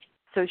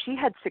 So she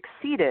had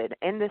succeeded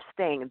in this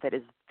thing that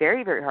is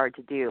very, very hard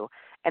to do,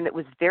 and that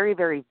was very,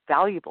 very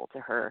valuable to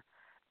her,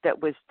 that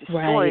was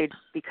destroyed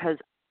because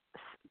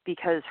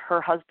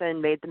her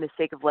husband made the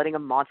mistake of letting a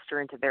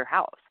monster into their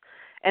house.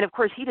 And, of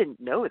course, he didn't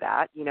know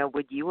that.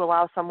 Would you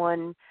allow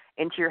someone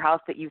into your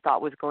house that you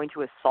thought was going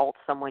to assault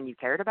someone you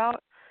cared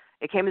about?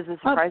 It came as a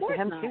surprise to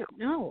him, too.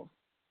 No.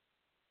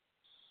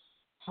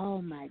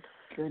 Oh, my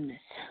goodness.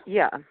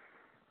 Yeah.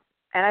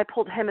 And I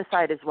pulled him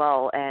aside as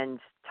well and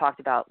talked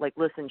about,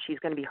 listen, she's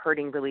going to be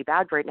hurting really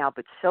bad right now,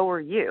 but so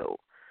are you.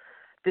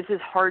 This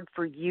is hard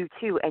for you,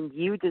 too, and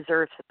you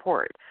deserve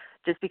support.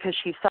 Just because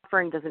she's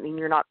suffering doesn't mean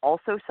you're not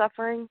also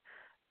suffering,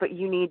 but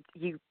you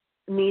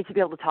need to be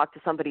able to talk to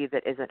somebody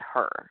that isn't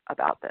her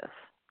about this.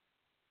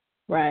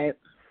 Right.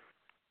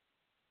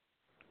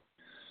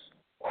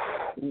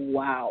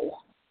 Wow.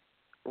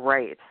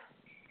 Right.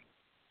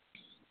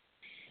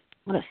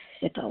 What a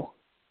sicko.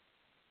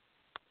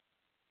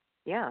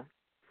 Yeah.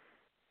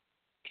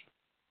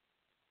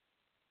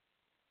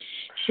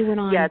 She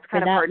went on. Yeah, it's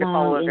kind for of that hard to long,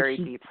 follow a and very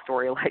deep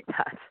story like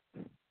that.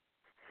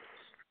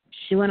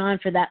 She went on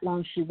for that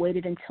long. She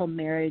waited until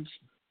marriage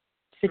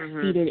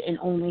succeeded and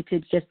only to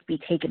just be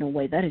taken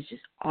away. That is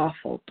just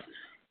awful.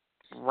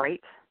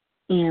 Right.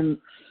 And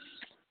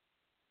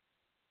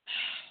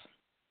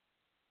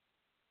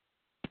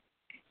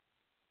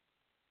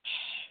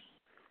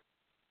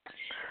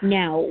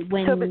now,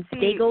 when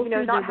they go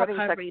through not the having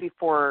recovery, sex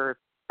before,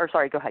 or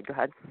sorry, go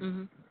ahead.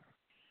 Mm-hmm.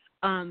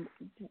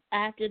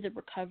 After the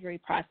recovery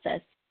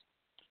process,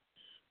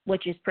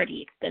 which is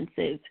pretty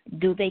extensive,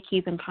 do they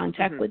keep in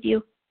contact with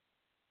you?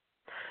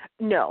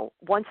 No.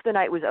 Once the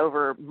night was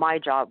over, my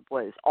job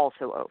was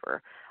also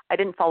over. I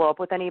didn't follow up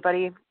with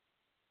anybody.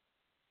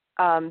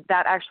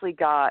 That actually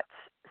got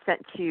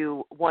sent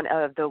to one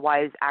of the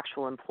Y's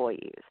actual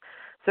employees.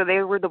 So they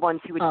were the ones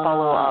who would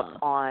follow up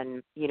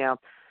on,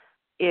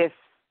 if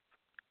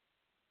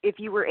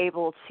you were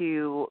able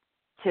to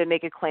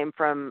make a claim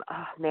from,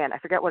 I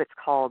forget what it's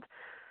called.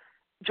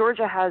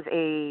 Georgia has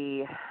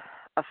a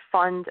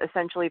fund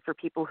essentially for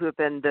people who have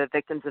been the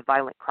victims of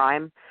violent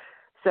crime.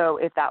 So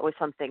if that was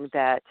something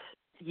that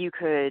you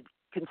could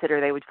consider,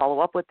 they would follow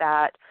up with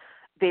that.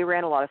 They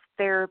ran a lot of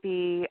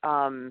therapy.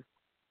 But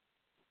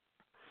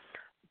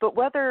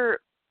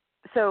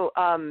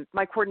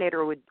my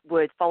coordinator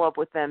would follow up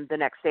with them the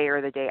next day or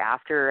the day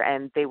after,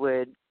 and they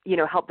would,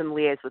 help them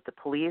liaise with the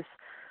police.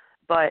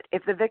 But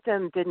if the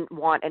victim didn't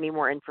want any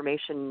more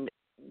information,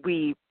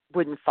 we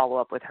wouldn't follow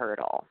up with her at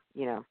all,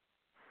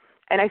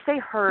 And I say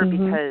her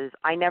because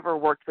I never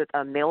worked with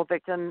a male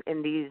victim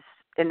in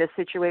this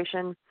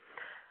situation.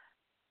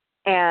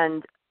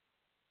 And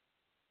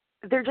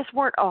there just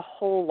weren't a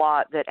whole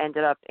lot that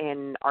ended up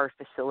in our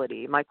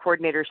facility. My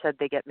coordinator said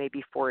they get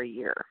maybe 4 a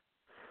year.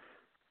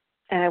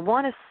 And I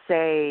want to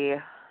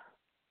say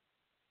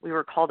we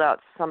were called out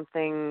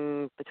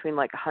something between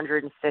like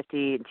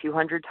 150 and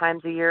 200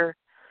 times a year.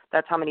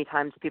 That's how many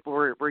times people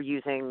were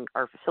using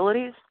our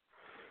facilities.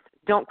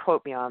 Don't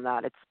quote me on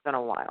that. It's been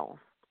a while.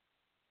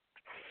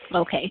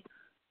 Okay.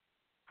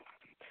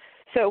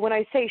 So when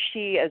I say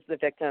she as the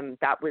victim,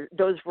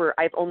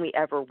 I've only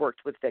ever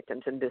worked with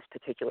victims in this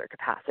particular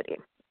capacity.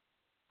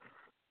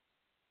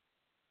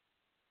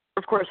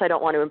 Of course, I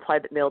don't want to imply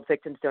that male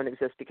victims don't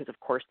exist, because of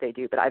course they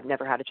do, but I've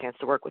never had a chance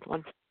to work with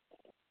one.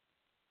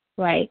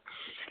 Right.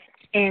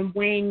 And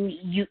when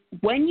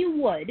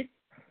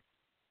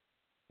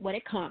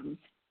it comes,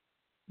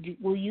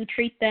 will you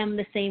treat them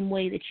the same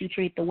way that you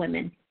treat the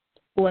women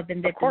who have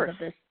been victims of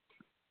this?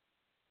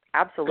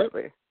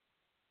 Absolutely.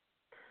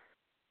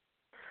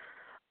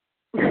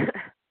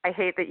 I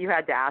hate that you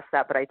had to ask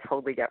that, but I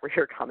totally get where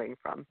you're coming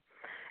from.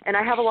 And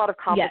I have a lot of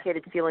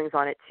complicated feelings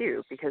on it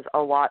too, because a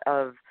lot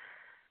of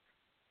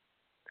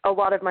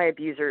my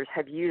abusers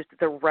have used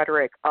the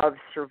rhetoric of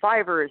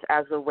survivors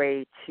as a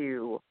way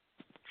to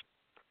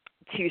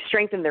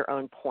strengthen their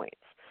own points.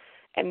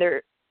 And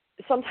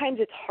sometimes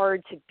it's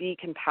hard to be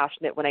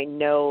compassionate when I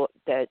know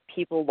that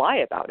people lie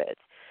about it.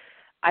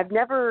 I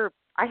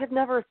have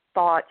never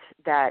thought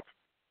that,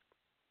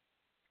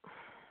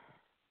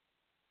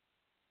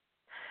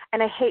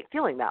 and I hate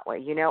feeling that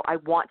way, I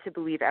want to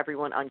believe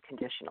everyone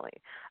unconditionally.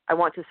 I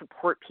want to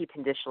support people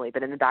conditionally,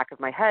 but in the back of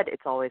my head,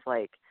 it's always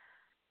like,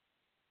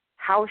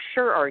 how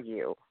sure are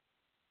you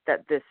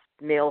that this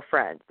male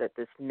friend, that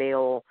this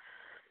male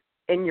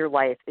in your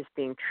life is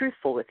being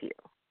truthful with you?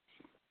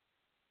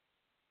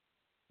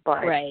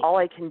 But all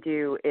I can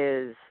do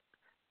is,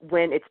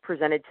 when it's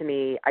presented to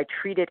me, I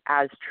treat it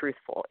as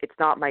truthful. It's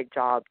not my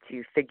job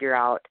to figure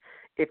out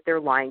if they're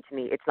lying to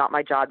me. It's not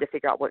my job to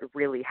figure out what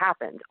really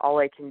happened. All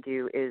I can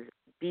do is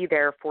be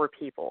there for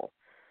people.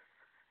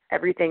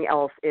 Everything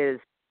else is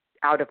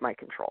out of my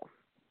control.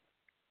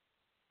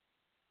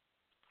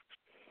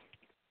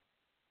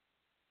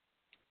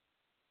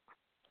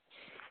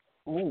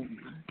 Oh.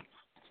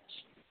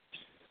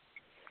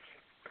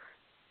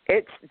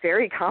 It's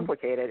very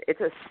complicated.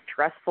 It's a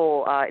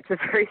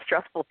very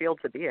stressful field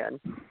to be in.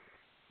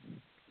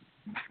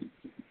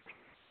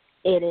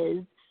 It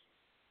is.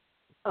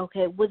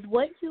 Okay, with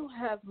what you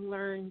have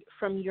learned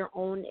from your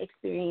own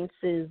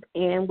experiences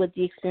and with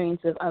the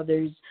experience of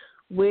others,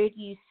 where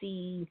do you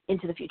see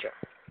into the future?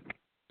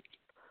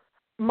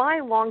 My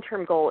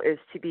long-term goal is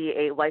to be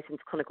a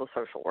licensed clinical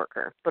social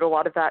worker, but a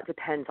lot of that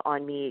depends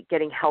on me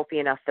getting healthy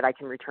enough that I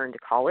can return to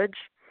college.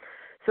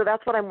 So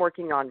that's what I'm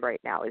working on right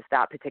now, is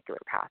that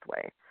particular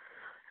pathway.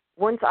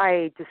 Once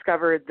I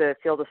discovered the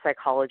field of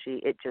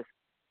psychology, it just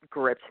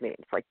gripped me.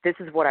 It's like, this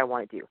is what I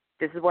want to do.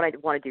 This is what I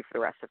want to do for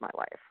the rest of my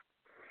life.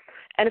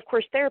 And, of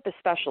course, therapists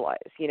specialize.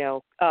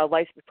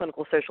 Licensed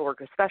clinical social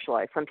workers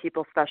specialize. Some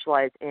people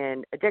specialize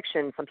in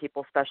addiction. Some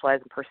people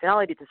specialize in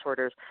personality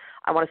disorders.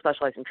 I want to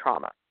specialize in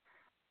trauma,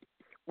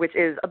 which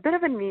is a bit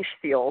of a niche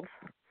field.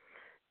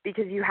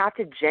 because you have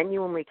to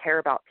genuinely care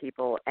about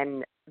people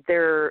and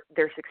their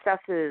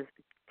successes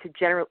to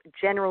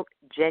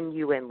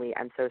genuinely,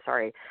 I'm so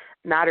sorry,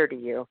 matter to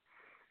you,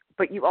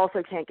 but you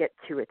also can't get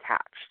too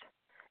attached.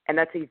 And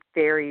that's a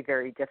very,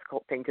 very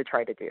difficult thing to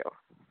try to do.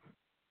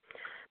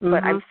 Mm-hmm.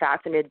 But I'm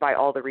fascinated by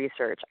all the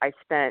research. I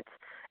spent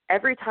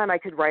every time I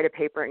could write a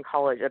paper in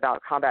college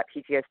about combat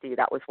PTSD,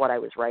 that was what I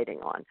was writing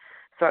on.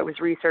 So I was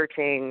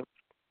researching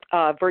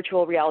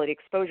virtual reality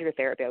exposure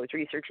therapy. I was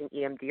researching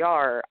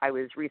EMDR. I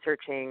was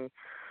researching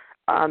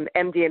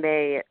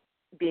MDMA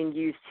being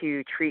used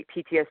to treat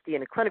PTSD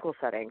in a clinical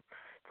setting.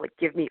 It's like,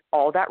 give me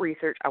all that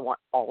research. I want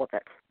all of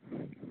it.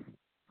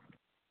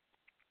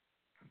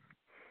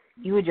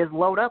 You would just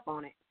load up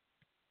on it.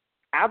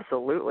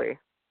 Absolutely.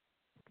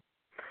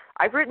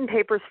 I've written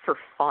papers for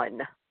fun.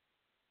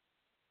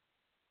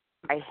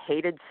 I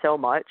hated so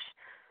much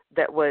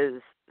that was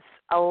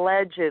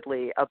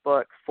allegedly a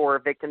book for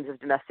victims of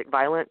domestic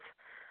violence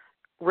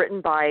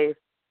written by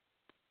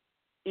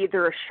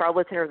either a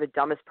charlatan or the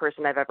dumbest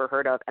person I've ever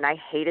heard of. And I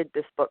hated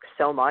this book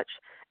so much,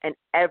 and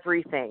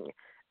everything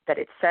that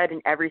it said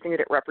and everything that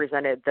it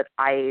represented, that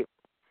I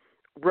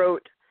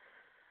wrote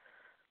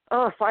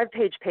a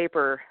 5-page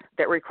paper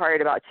that required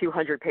about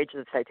 200 pages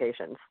of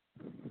citations,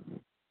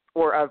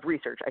 or of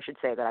research, I should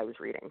say, that I was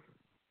reading.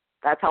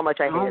 That's how much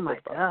I hated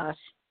this book. Oh, my gosh.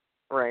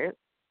 Right?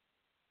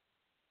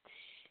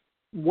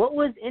 What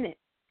was in it?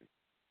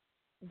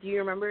 Do you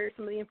remember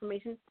some of the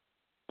information?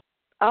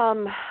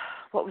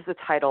 What was the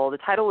title? The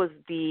title was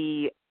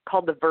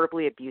called The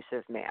Verbally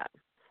Abusive Man.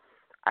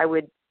 I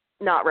would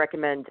not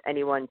recommend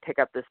anyone pick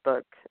up this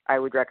book. I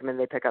would recommend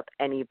they pick up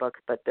any book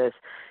but this.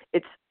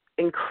 It's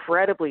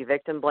incredibly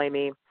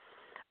victim-blaming.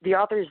 The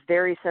author is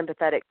very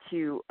sympathetic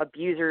to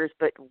abusers,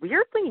 but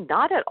weirdly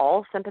not at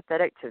all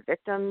sympathetic to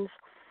victims.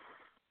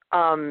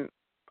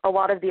 A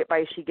lot of the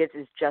advice she gives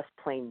is just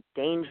plain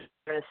dangerous,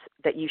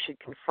 that you should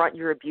confront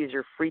your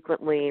abuser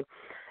frequently,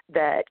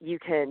 that you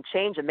can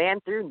change a man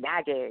through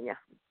nagging.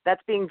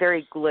 That's being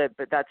very glib,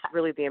 but that's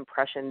really the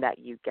impression that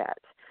you get.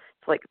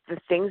 It's like, the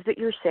things that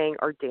you're saying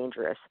are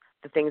dangerous.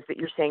 The things that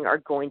you're saying are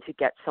going to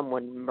get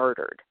someone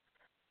murdered,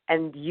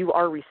 and you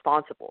are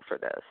responsible for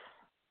this.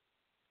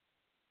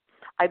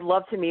 I'd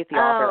love to meet the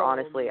author,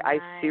 honestly. Nice.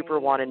 I super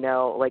want to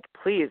know, like,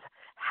 please,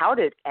 how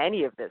did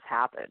any of this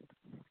happen?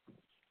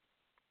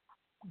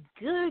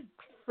 Good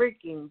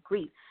freaking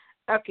grief.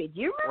 Okay,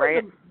 do you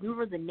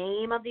remember the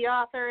name of the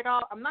author at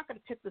all? I'm not going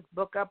to pick this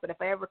book up, but if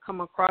I ever come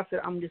across it,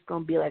 I'm just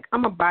going to be like,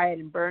 I'm going to buy it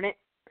and burn it.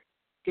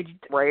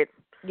 Right.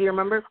 Do you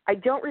remember? I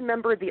don't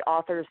remember the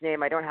author's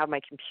name. I don't have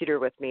my computer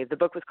with me. The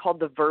book was called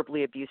The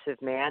Verbally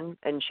Abusive Man,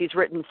 and she's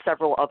written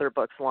several other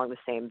books along the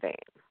same vein.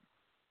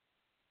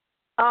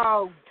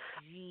 Oh,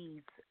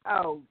 jeez.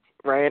 Oh.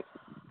 Right.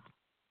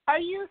 Are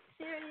you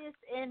serious?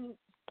 And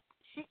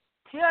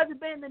she hasn't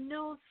been in the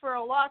news for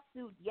a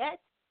lawsuit yet?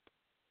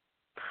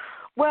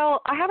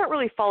 Well, I haven't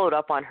really followed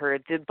up on her.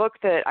 The book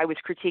that I was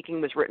critiquing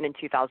was written in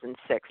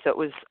 2006, so it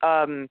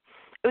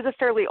was a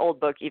fairly old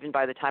book even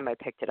by the time I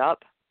picked it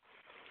up.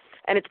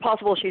 And it's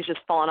possible she's just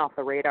fallen off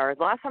the radar.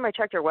 The last time I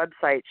checked her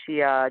website,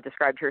 she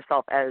described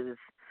herself as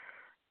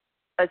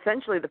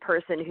essentially the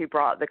person who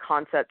brought the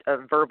concept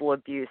of verbal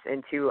abuse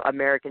into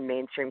American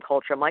mainstream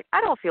culture. I'm like, I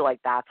don't feel like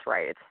that's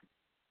right.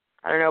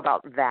 I don't know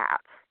about that.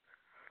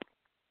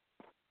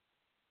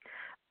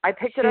 I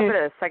picked it up at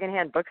a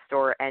secondhand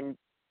bookstore, and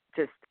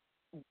just,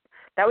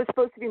 that was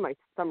supposed to be my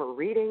summer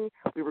reading.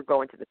 We were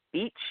going to the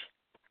beach.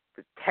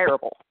 It was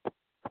terrible.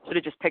 Should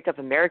have just picked up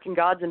American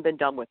Gods and been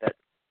done with it.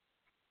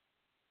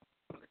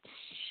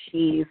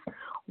 Jeez.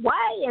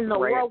 Why in the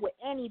world would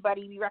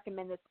anybody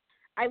recommend this?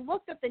 I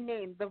looked up the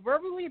name, The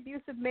Verbally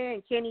Abusive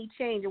Man, Can He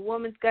Change? A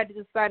Woman's Guide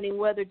to Deciding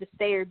Whether to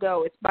Stay or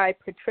Go. It's by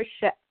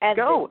Patricia Evans.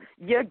 Go.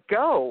 You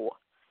go.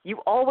 You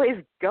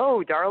always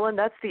go, darling.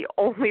 That's the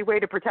only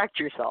way to protect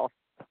yourself.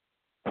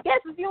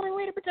 Yes, it's the only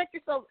way to protect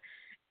yourself.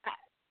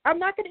 I'm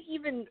not going to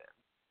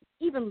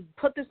even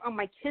put this on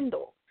my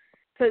Kindle,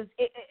 because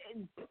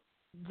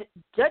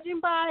judging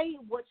by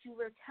what you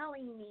were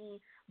telling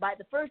me, by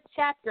the first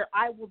chapter,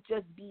 I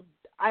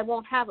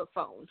won't have a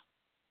phone.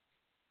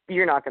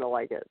 You're not going to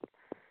like it.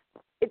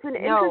 It's an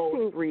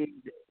interesting read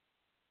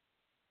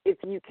if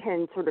you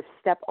can sort of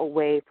step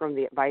away from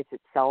the advice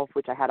itself,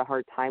 which I had a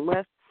hard time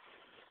with.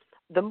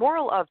 The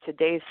moral of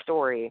today's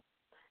story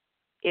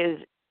is,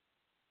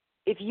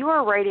 if you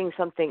are writing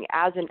something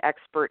as an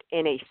expert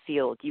in a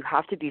field, you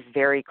have to be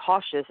very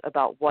cautious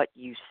about what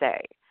you say.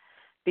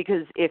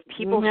 Because if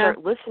people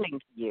start listening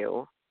to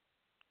you,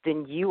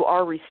 then you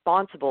are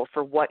responsible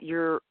for what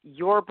your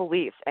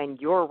beliefs and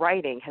your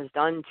writing has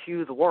done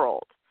to the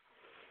world.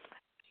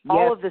 Yes.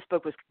 All of this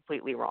book was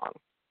completely wrong.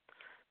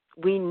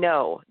 We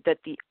know that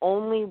the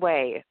only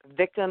way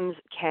victims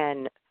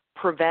can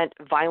prevent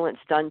violence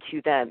done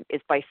to them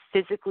is by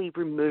physically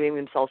removing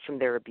themselves from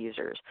their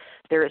abusers.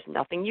 There is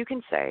nothing you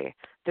can say,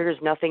 there is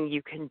nothing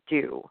you can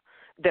do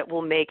that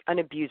will make an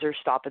abuser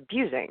stop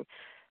abusing,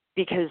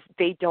 because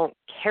they don't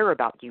care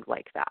about you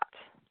like that.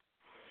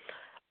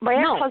 My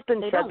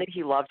ex-husband said don't. that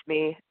he loved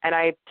me, and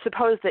I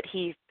suppose that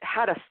he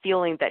had a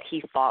feeling that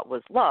he thought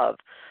was love.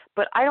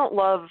 But I don't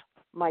love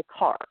my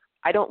car.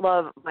 I don't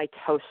love my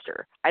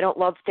toaster. I don't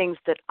love things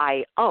that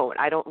I own.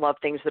 I don't love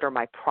things that are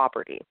my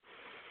property.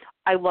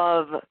 I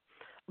love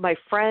my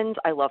friends.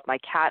 I love my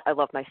cat. I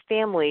love my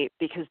family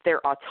because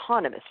they're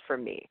autonomous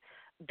from me.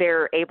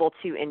 They're able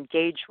to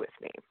engage with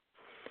me.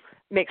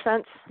 Make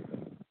sense?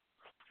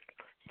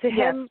 To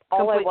him,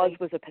 all completely.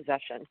 I was a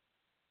possession.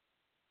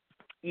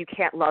 You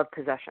can't love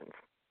possessions.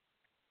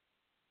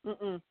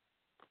 Mm-mm.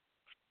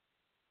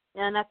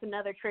 And that's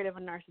another trait of a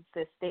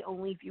narcissist. They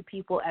only view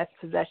people as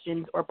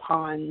possessions or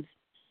pawns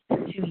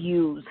to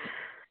use.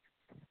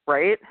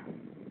 Right?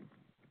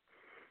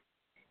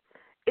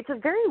 It's a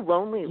very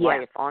lonely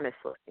life,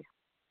 honestly.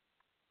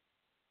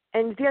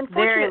 And the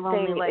unfortunate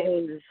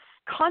thing is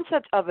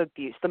concept of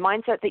abuse, the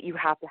mindset that you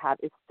have to have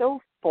is so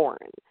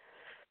foreign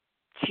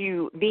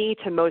to me,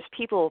 to most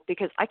people,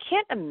 because I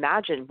can't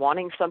imagine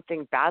wanting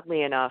something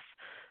badly enough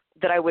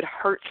that I would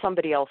hurt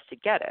somebody else to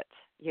get it,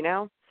 you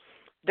know?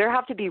 There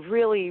have to be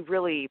really,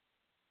 really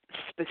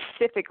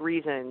specific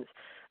reasons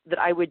that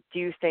I would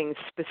do things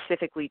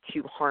specifically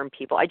to harm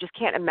people. I just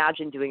can't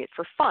imagine doing it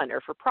for fun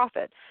or for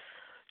profit.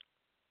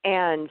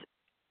 And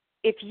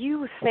if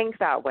you think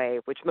that way,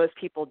 which most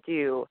people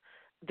do,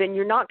 then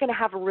you're not going to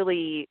have a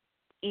really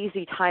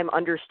easy time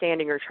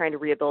understanding or trying to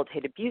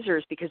rehabilitate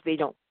abusers because they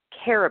don't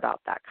care about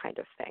that kind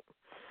of thing.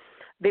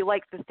 They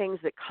like the things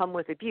that come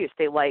with abuse.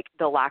 They like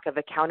the lack of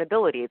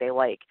accountability. They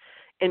like,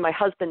 in my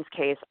husband's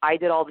case, I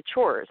did all the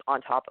chores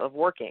on top of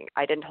working.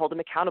 I didn't hold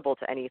him accountable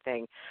to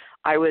anything.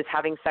 I was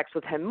having sex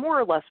with him more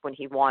or less when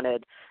he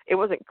wanted. It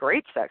wasn't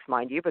great sex,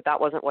 mind you, but that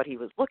wasn't what he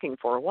was looking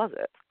for, was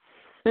it?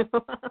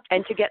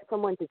 And to get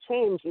someone to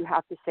change, you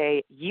have to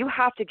say, you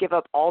have to give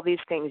up all these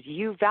things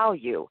you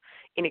value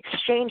in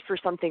exchange for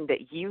something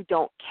that you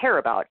don't care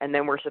about. And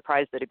then we're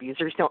surprised that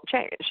abusers don't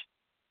change.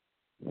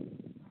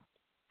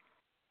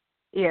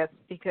 Yes,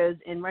 because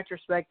in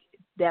retrospect,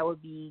 that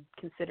would be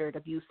considered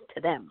abuse to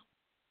them.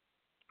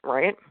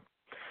 Right?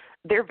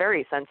 They're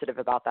very sensitive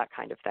about that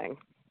kind of thing.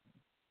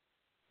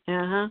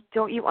 Uh-huh.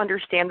 Don't you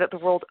understand that the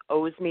world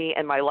owes me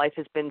and my life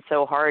has been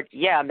so hard?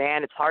 Yeah,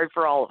 man, it's hard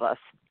for all of us.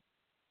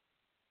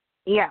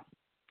 Yeah.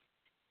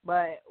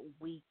 But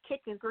we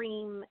kick and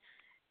scream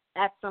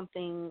at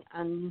something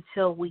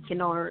until we can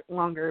no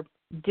longer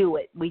do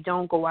it. We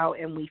don't go out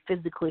and we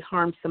physically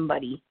harm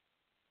somebody.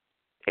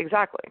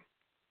 Exactly.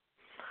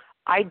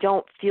 I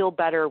don't feel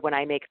better when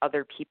I make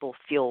other people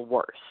feel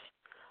worse.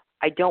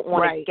 I don't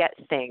want to get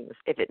things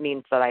if it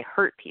means that I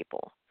hurt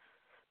people.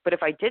 But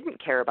if I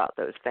didn't care about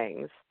those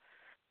things,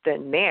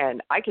 then,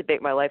 man, I could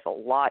make my life a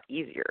lot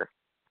easier.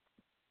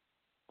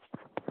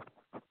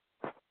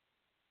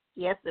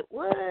 Yes, it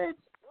would.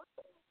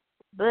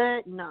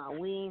 But no,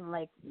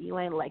 you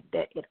ain't like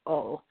that at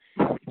all.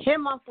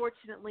 Him,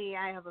 unfortunately,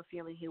 I have a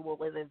feeling he will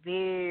live a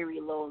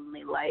very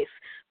lonely life.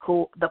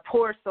 The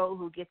poor soul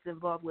who gets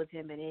involved with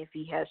him, and if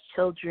he has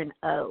children,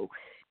 oh,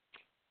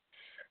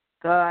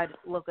 God,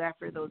 look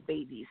after those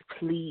babies,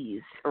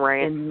 please,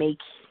 right? And make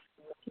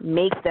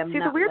them. See,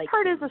 not the weird like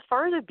part him. is, as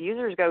far as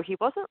abusers go, he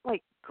wasn't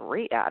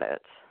great at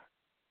it.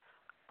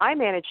 I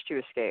managed to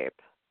escape,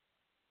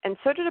 and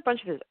so did a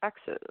bunch of his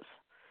exes.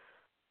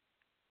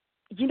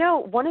 You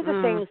know, one of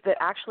the things that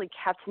actually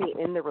kept me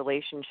in the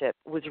relationship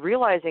was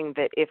realizing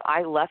that if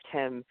I left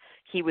him,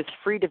 he was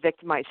free to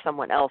victimize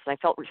someone else, and I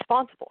felt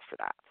responsible for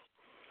that.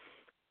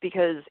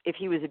 Because if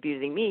he was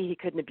abusing me, he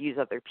couldn't abuse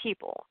other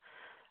people.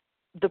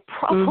 The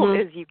problem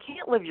is you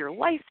can't live your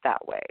life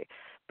that way,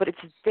 but it's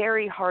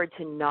very hard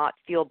to not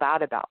feel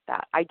bad about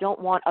that. I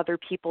don't want other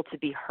people to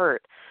be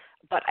hurt,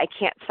 but I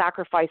can't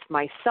sacrifice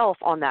myself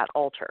on that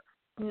altar.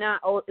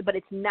 But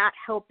it's not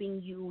helping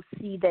you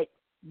see that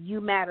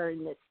you matter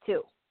in this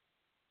too.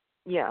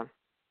 Yeah.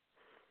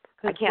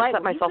 I can't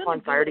set myself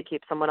on fire to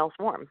keep someone else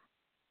warm.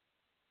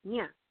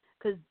 Yeah,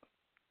 because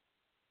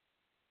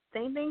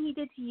same thing he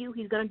did to you,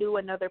 he's going to do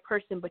another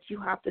person, but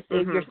you have to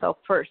save yourself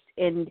first.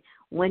 And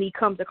when he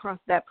comes across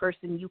that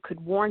person, you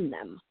could warn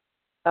them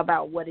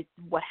about what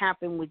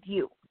happened with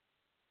you.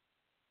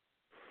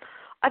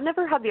 I've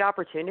never had the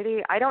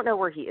opportunity. I don't know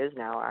where he is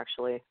now,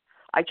 actually.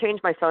 I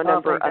changed my phone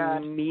number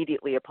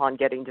immediately upon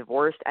getting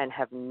divorced and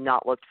have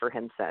not looked for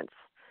him since.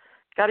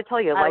 Got to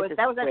tell you, life is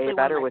way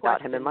better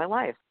without him in my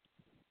life.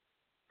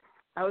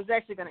 I was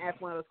actually going to ask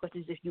one of those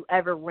questions if you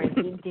ever ran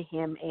into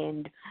him,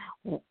 and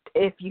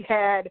if you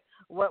had,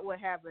 what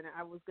would happen?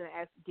 I was going to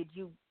ask, did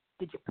you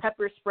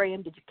pepper spray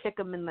him? Did you kick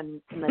him in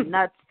the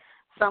nuts?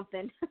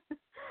 Something?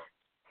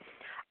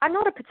 I'm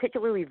not a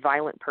particularly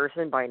violent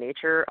person by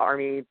nature,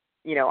 Army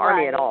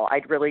at all.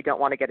 I really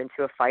don't want to get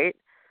into a fight,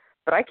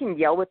 but I can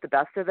yell with the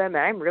best of them,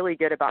 and I'm really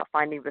good about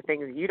finding the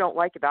things you don't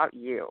like about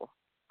you.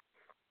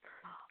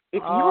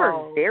 If you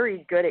are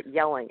very good at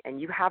yelling and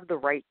you have the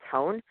right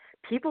tone,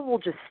 people will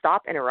just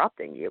stop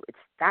interrupting you. It's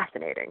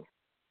fascinating.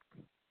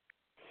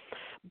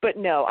 But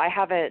no, I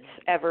haven't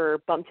ever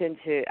bumped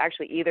into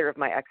actually either of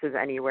my exes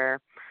anywhere.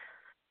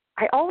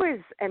 I always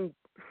am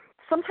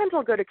sometimes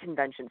I'll go to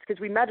conventions because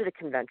we met at a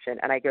convention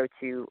and I go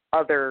to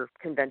other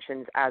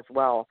conventions as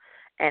well.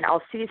 And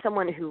I'll see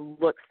someone who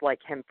looks like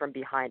him from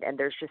behind, and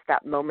there's just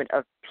that moment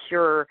of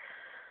pure,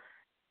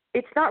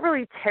 it's not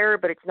really terror,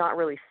 but it's not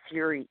really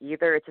fury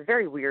either. It's a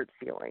very weird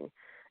feeling.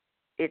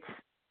 It's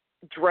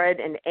dread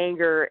and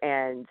anger,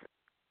 and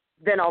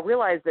then I'll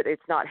realize that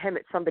it's not him,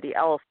 it's somebody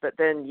else, but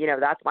then,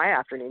 that's my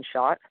afternoon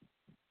shot.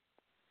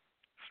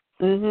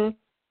 Mhm.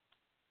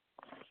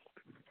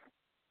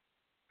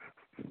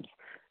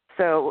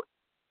 So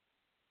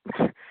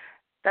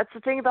that's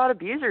the thing about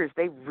abusers.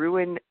 They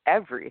ruin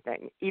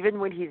everything. Even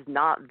when he's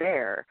not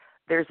there,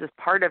 there's this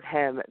part of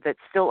him that's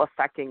still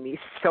affecting me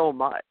so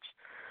much.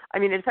 I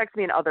mean, it affects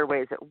me in other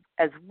ways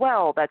as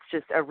well. That's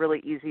just a really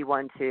easy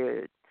one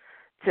to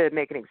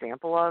make an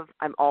example of.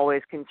 I'm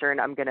always concerned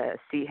I'm going to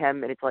see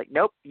him, and it's like,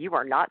 nope, you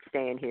are not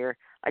staying here.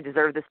 I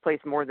deserve this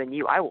place more than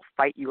you. I will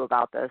fight you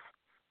about this.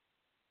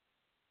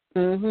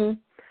 Mhm.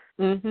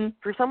 Mhm.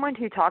 For someone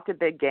who talked a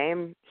big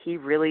game, he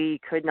really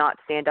could not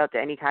stand up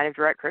to any kind of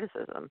direct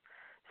criticism.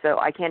 So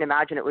I can't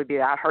imagine it would be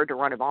that hard to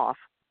run him off.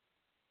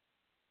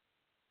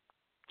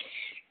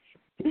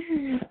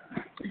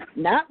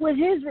 Not with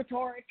his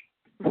rhetoric.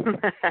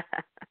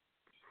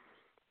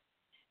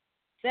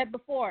 Said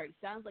before, he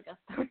sounds like a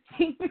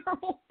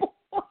 13-year-old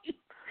boy.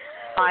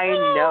 I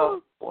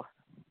know.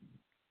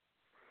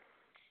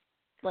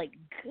 Like,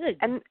 good.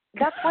 And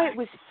that's why it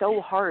was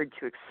so hard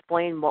to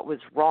explain what was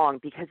wrong,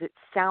 because it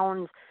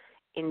sounds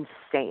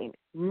insane.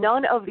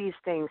 None of these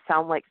things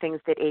sound like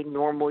things that a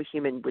normal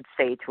human would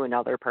say to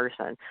another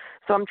person.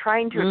 So I'm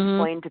trying to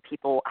explain to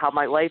people how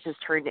my life has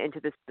turned into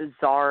this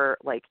bizarre,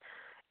 like,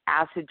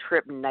 acid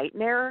trip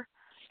nightmare,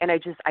 and I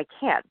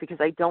can't, because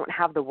I don't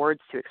have the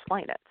words to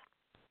explain it.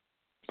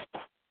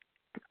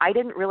 I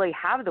didn't really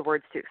have the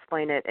words to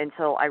explain it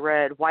until I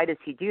read Why Does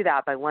He Do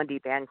That by Lundy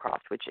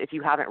Bancroft, which if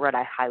you haven't read,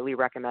 I highly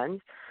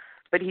recommend.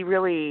 But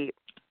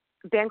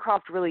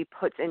Bancroft really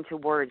puts into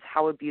words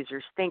how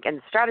abusers think and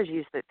the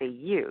strategies that they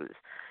use.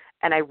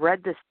 And I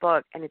read this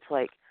book, and it's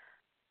like,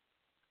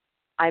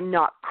 I'm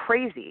not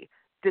crazy.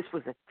 This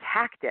was a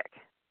tactic.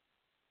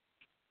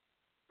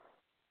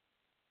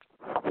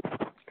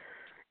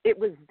 It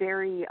was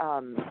very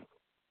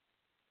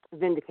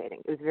vindicating.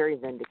 It was very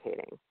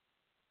vindicating.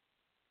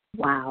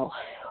 Wow.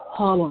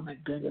 Oh my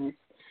goodness.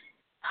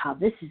 How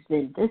this has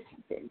been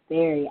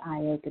very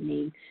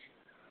eye-opening.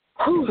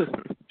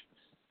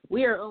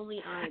 We are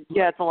only on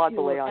it's a lot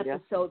to lay on you.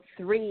 Episode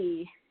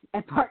 3,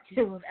 and part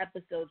 2 of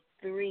episode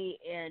 3,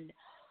 and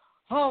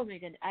oh my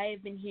goodness, I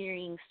have been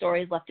hearing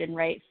stories left and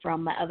right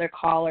from my other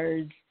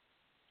callers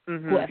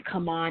who have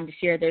come on to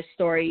share their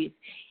stories.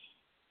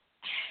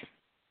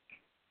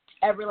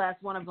 Every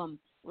last one of them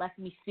left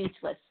me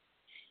speechless.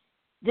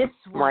 This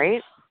one,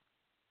 right?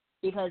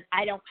 Because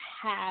I don't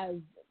have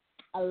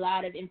a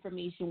lot of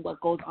information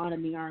what goes on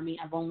in the Army.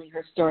 I've only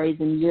heard stories,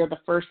 and you're the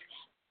first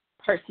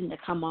person to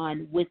come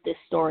on with this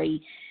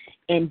story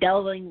and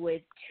delving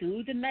with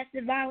 2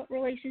 domestic violent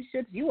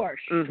relationships. You are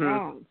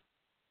strong.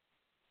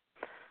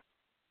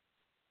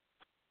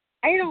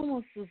 It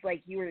almost was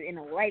like you were in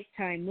a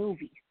Lifetime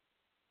movie.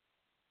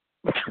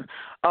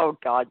 Oh,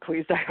 God,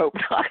 please, I hope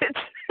not.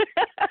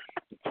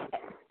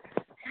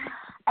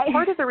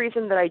 Part of the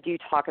reason that I do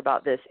talk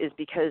about this is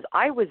because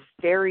I was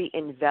very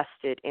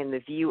invested in the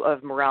view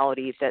of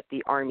morality that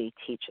the Army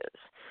teaches.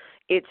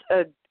 It's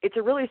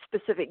a really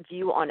specific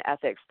view on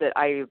ethics that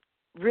I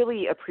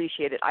really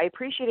appreciated. I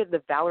appreciated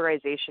the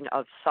valorization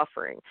of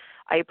suffering.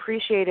 I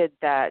appreciated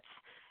that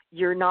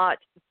you're not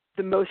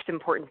the most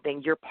important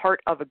thing. You're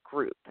part of a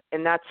group.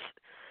 And that's,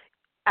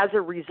 as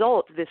a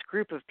result, this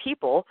group of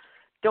people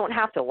don't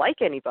have to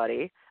like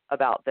anybody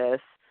about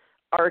this,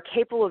 are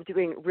capable of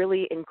doing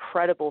really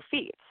incredible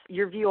feats.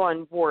 Your view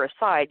on war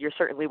aside, you're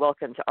certainly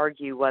welcome to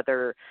argue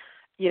whether,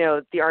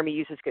 the Army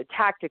uses good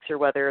tactics or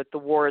whether the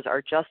wars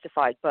are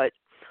justified. But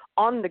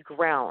on the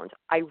ground,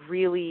 I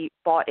really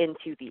bought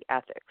into the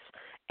ethics.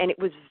 And it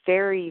was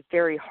very,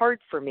 very hard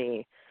for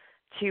me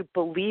to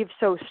believe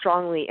so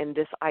strongly in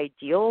this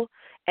ideal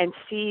and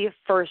see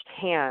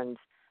firsthand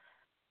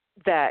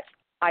that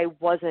I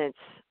wasn't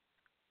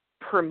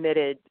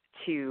permitted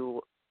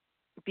to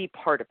be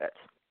part of it.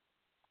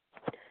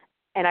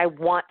 And I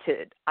want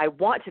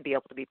to be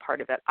able to be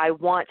part of it. I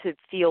want to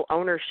feel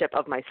ownership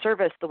of my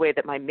service the way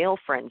that my male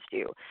friends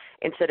do,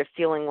 instead of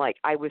feeling like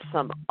I was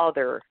some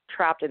other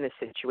trapped in this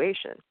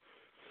situation.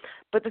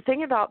 But the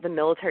thing about the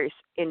military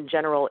in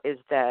general is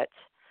that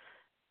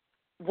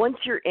once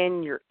you're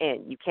in, you're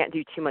in. You can't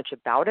do too much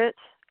about it,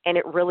 and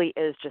it really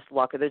is just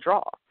luck of the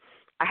draw.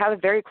 I have a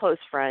very close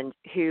friend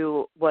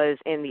who was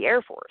in the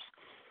Air Force.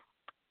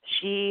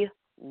 She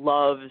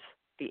loves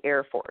the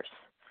Air Force.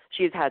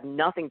 She has had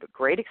nothing but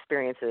great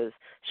experiences.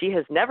 She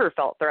has never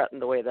felt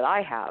threatened the way that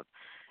I have.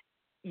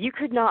 You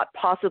could not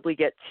possibly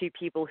get 2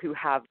 people who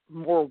have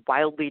more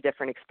wildly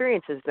different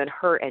experiences than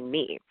her and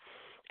me.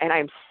 And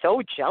I'm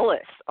so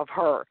jealous of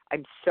her.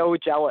 I'm so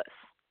jealous.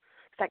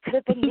 That could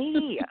have been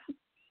me.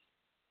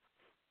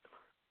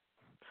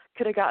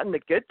 Could have gotten the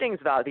good things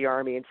about the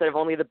Army instead of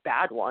only the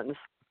bad ones.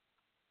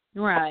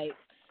 Right.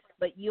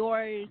 but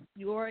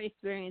your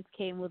experience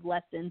came with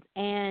lessons,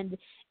 and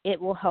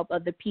it will help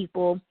other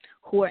people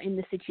who are in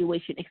the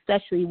situation,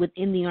 especially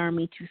within the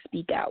Army, to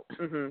speak out.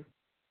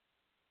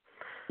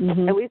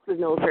 At least the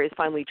military is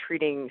finally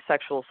treating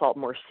sexual assault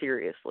more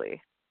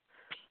seriously.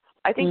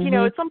 I think,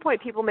 at some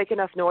point people make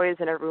enough noise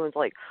and everyone's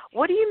like,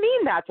 what do you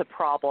mean that's a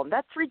problem?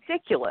 That's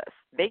ridiculous.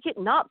 Make it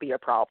not be a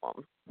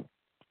problem.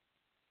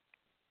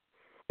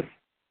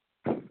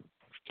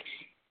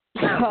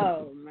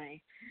 Oh, my.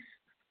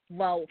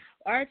 Well,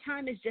 our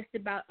time is just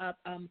about up.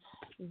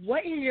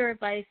 What is your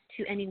advice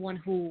to anyone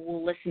who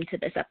will listen to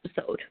this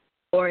episode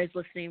or is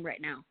listening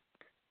right now?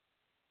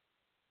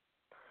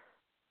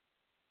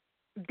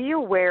 Be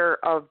aware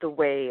of the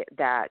way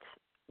that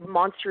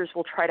monsters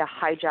will try to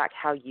hijack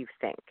how you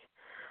think.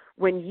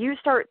 When you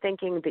start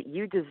thinking that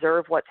you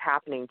deserve what's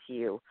happening to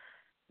you,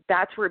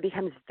 that's where it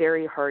becomes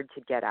very hard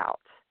to get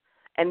out.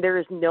 And there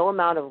is no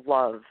amount of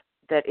love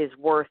that is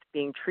worth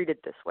being treated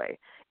this way.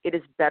 It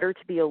is better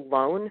to be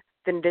alone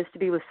than it is to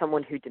be with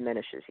someone who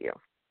diminishes you.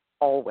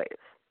 Always.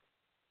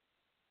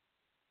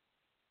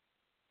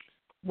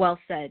 Well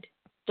said.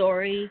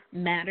 Story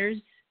matters,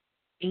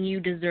 and you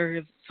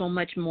deserve so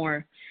much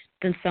more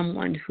than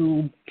someone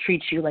who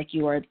treats you like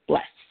you are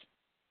less.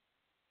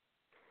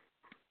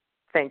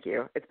 Thank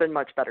you. It's been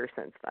much better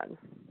since then.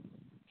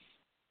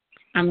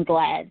 I'm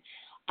glad.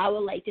 I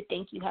would like to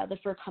thank you, Heather,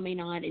 for coming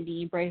on and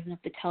being brave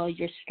enough to tell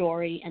your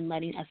story and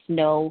letting us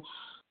know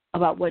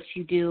about what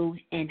you do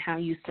and how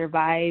you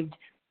survived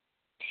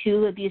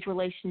 2 of these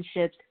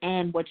relationships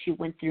and what you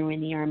went through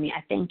in the Army.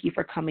 I thank you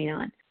for coming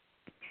on.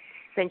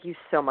 Thank you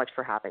so much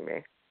for having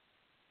me.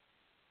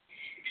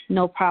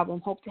 No problem.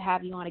 Hope to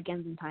have you on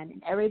again sometime.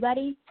 And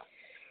everybody,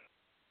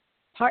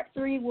 part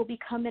 3 will be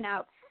coming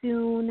out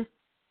soon.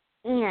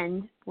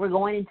 And we're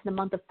going into the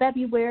month of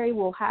February.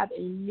 We'll have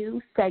a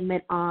new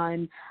segment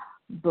on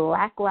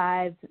Black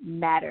Lives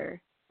Matter.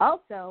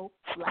 Also,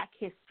 Black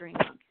History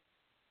Month.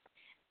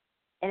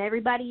 And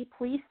everybody,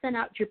 please send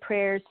out your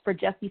prayers for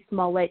Jussie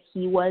Smollett.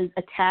 He was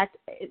attacked,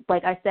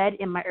 like I said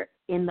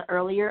in the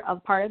earlier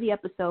part of the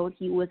episode.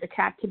 He was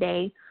attacked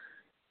today.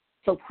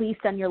 So please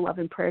send your love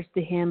and prayers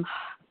to him.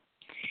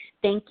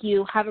 Thank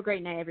you. Have a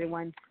great night,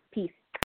 everyone. Peace.